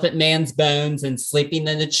Man's bones and sleeping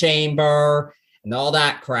in a chamber and all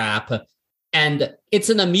that crap. And it's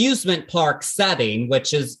an amusement park setting,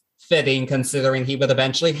 which is fitting considering he would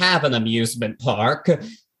eventually have an amusement park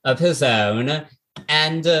of his own.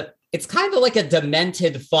 And it's kind of like a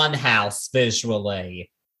demented funhouse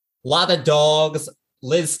visually. A lot of dogs.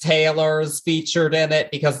 Liz Taylor's featured in it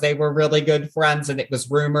because they were really good friends, and it was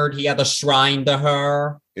rumored he had a shrine to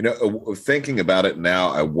her. You know, thinking about it now,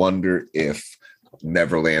 I wonder if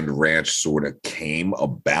Neverland Ranch sort of came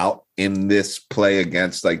about in this play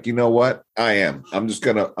against, like, you know what? I'm just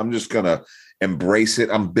gonna embrace it.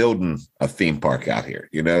 I'm building a theme park out here.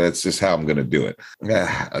 You know, that's just how I'm gonna do it.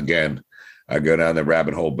 Again, I go down the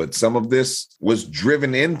rabbit hole. But some of this was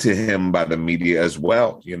driven into him by the media as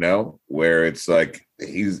well, where it's like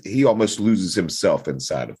he almost loses himself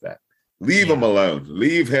inside of that. Leave him alone.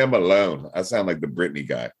 Leave him alone. I sound like the Britney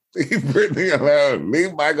guy. Leave Britney alone.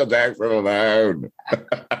 Leave Michael Jackson alone.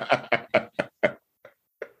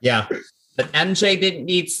 Yeah. But MJ didn't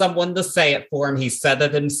need someone to say it for him. He said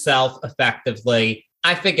it himself effectively.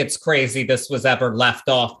 I think it's crazy this was ever left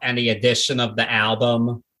off any edition of the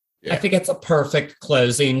album. Yeah. I think it's a perfect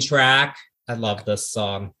closing track. I love this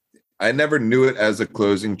song. I never knew it as a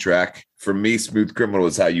closing track. For me, Smooth Criminal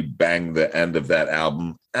is how you bang the end of that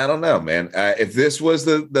album. I don't know, man. If this was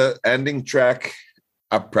the ending track,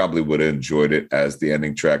 I probably would have enjoyed it as the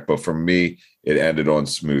ending track. But for me, it ended on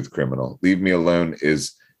Smooth Criminal. Leave Me Alone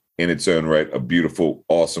is, in its own right, a beautiful,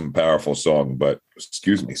 awesome, powerful song. But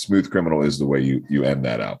Smooth Criminal is the way you end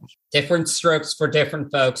that album. Different strokes for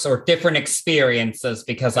different folks, or different experiences,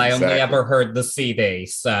 because exactly. I only ever heard the CD.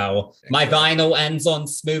 So my vinyl ends on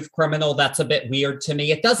Smooth Criminal. That's a bit weird to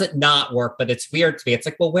me. It doesn't not work, but it's weird to me. It's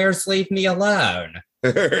like, well, where's Leave Me Alone?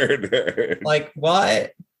 Like,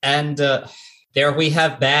 what? And there we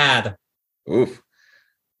have Bad. Oof.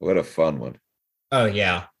 What a fun one. Oh,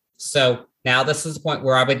 yeah. So now this is the point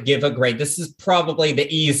where I would give a grade. This is probably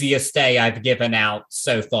the easiest day I've given out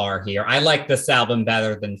so far here. I like this album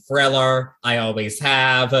better than Thriller. I always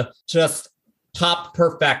have. Just pop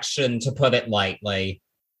perfection, to put it lightly.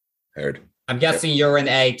 Heard. I'm guessing you're an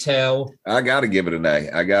A too. I got to give it an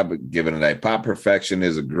A. Pop perfection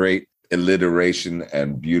is a great alliteration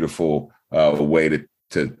and beautiful way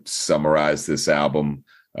to summarize this album.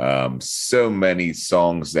 So many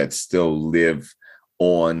songs that still live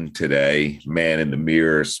on today. Man in the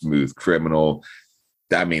Mirror, Smooth Criminal.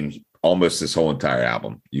 I mean, almost this whole entire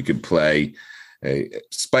album. You could play.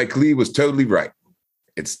 Spike Lee was totally right.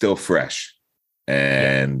 It's still fresh,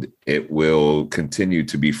 and it will continue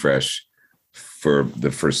to be fresh for the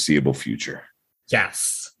foreseeable future.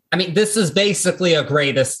 Yes. I mean, this is basically a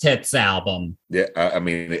greatest hits album. Yeah. I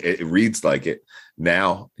mean, it reads like it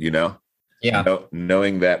now, Yeah.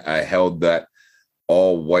 Knowing that I held that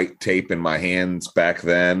all white tape in my hands back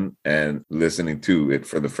then and listening to it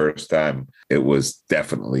for the first time, it was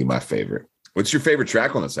definitely my favorite. What's your favorite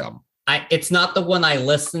track on this album? It's not the one I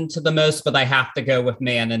listen to the most, but I have to go with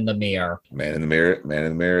Man in the Mirror. Man in the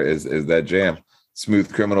Mirror is that jam.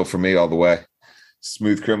 Smooth Criminal for me all the way.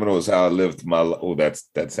 Smooth Criminal is how I lived my life. Oh,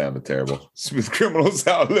 that sounded terrible. Smooth Criminal is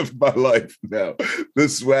how I lived my life. No, the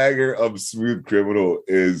swagger of Smooth Criminal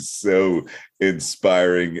is so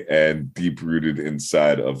inspiring and deep-rooted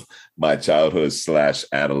inside of my childhood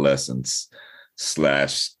 / adolescence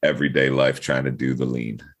 / everyday life trying to do the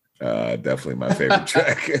lean. Definitely my favorite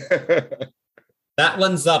track. That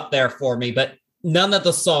one's up there for me, but none of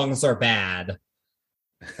the songs are bad.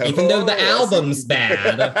 Even though the album's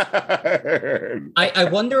bad. I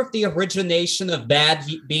wonder if the origination of bad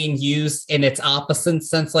being used in its opposite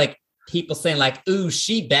sense, like people saying like, ooh,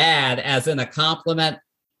 she bad, as in a compliment.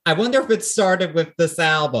 I wonder if it started with this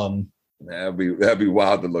album. That'd be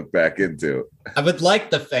wild to look back into. I would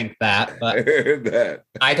like to think that, but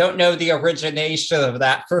I don't know the origination of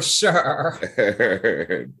that for sure.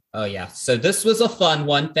 Oh, yeah. So this was a fun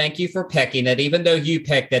one. Thank you for picking it. Even though you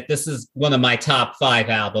picked it, this is one of my top 5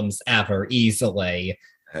 albums ever, easily.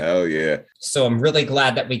 Hell yeah. So I'm really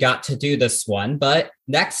glad that we got to do this one. But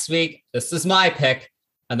next week, this is my pick.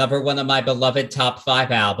 Another one of my beloved top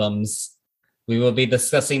 5 albums. We will be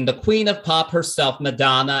discussing the queen of pop herself,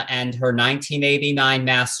 Madonna, and her 1989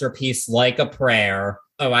 masterpiece, Like a Prayer.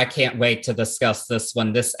 Oh, I can't wait to discuss this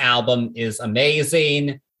one. This album is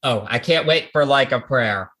amazing. Oh, I can't wait for Like a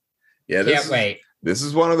Prayer. Yeah, can't wait. This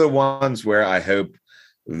is one of the ones where I hope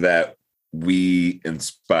that we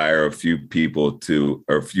inspire a few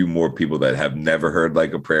more people that have never heard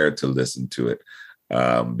Like a Prayer to listen to it.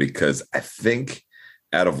 Because I think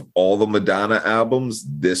out of all the Madonna albums,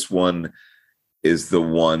 this one is the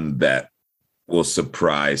one that will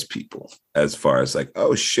surprise people as far as like,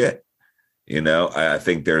 oh shit. I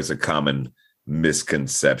think there's a common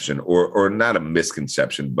misconception or not a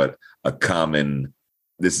misconception, but a common,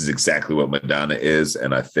 this is exactly what Madonna is.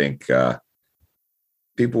 And I think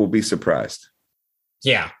people will be surprised.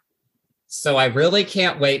 Yeah. So I really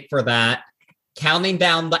can't wait for that. Counting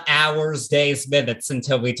down the hours, days, minutes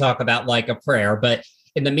until we talk about Like a Prayer. But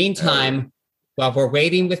in the meantime, while we're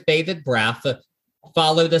waiting with bated breath,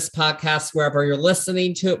 follow this podcast wherever you're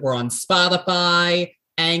listening to it. We're on Spotify,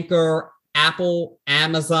 Anchor, Apple,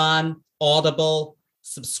 Amazon, Audible.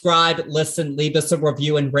 Subscribe, listen, leave us a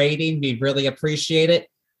review and rating. We really appreciate it.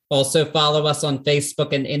 Also follow us on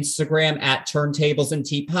Facebook and Instagram at Turntables and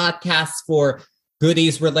Tea Podcasts for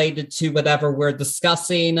goodies related to whatever we're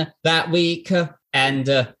discussing that week. And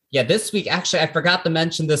this week, actually, I forgot to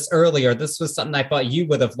mention this earlier. This was something I thought you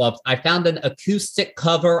would have loved. I found an acoustic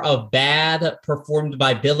cover of Bad performed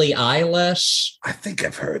by Billie Eilish. I think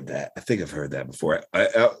I've heard that. Before.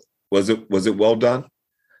 Was it well done?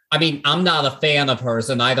 I mean, I'm not a fan of hers,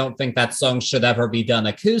 and I don't think that song should ever be done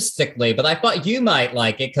acoustically, but I thought you might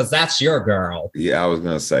like it because that's your girl. Yeah, I was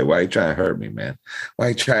going to say, why are you trying to hurt me, man? Why are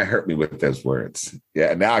you trying to hurt me with those words?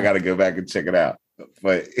 Yeah, now I got to go back and check it out.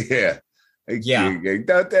 But yeah.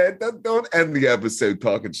 Don't end the episode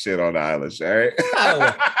talking shit on Eilish, all right?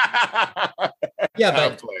 Oh. Yeah,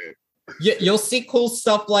 but you'll see cool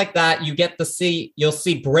stuff like that. You'll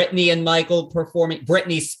see Britney and Michael performing,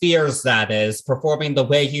 Britney Spears, that is, performing The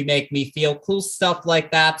Way You Make Me Feel. Cool stuff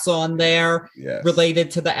like that's on there,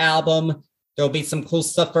 related to the album. There'll be some cool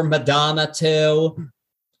stuff from Madonna too.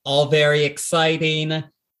 All very exciting.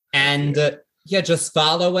 And just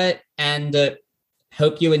follow it and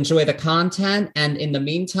hope you enjoy the content. And in the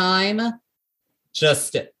meantime,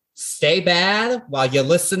 just stay bad while you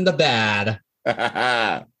listen to Bad.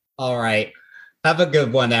 All right. Have a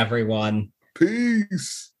good one, everyone.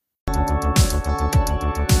 Peace.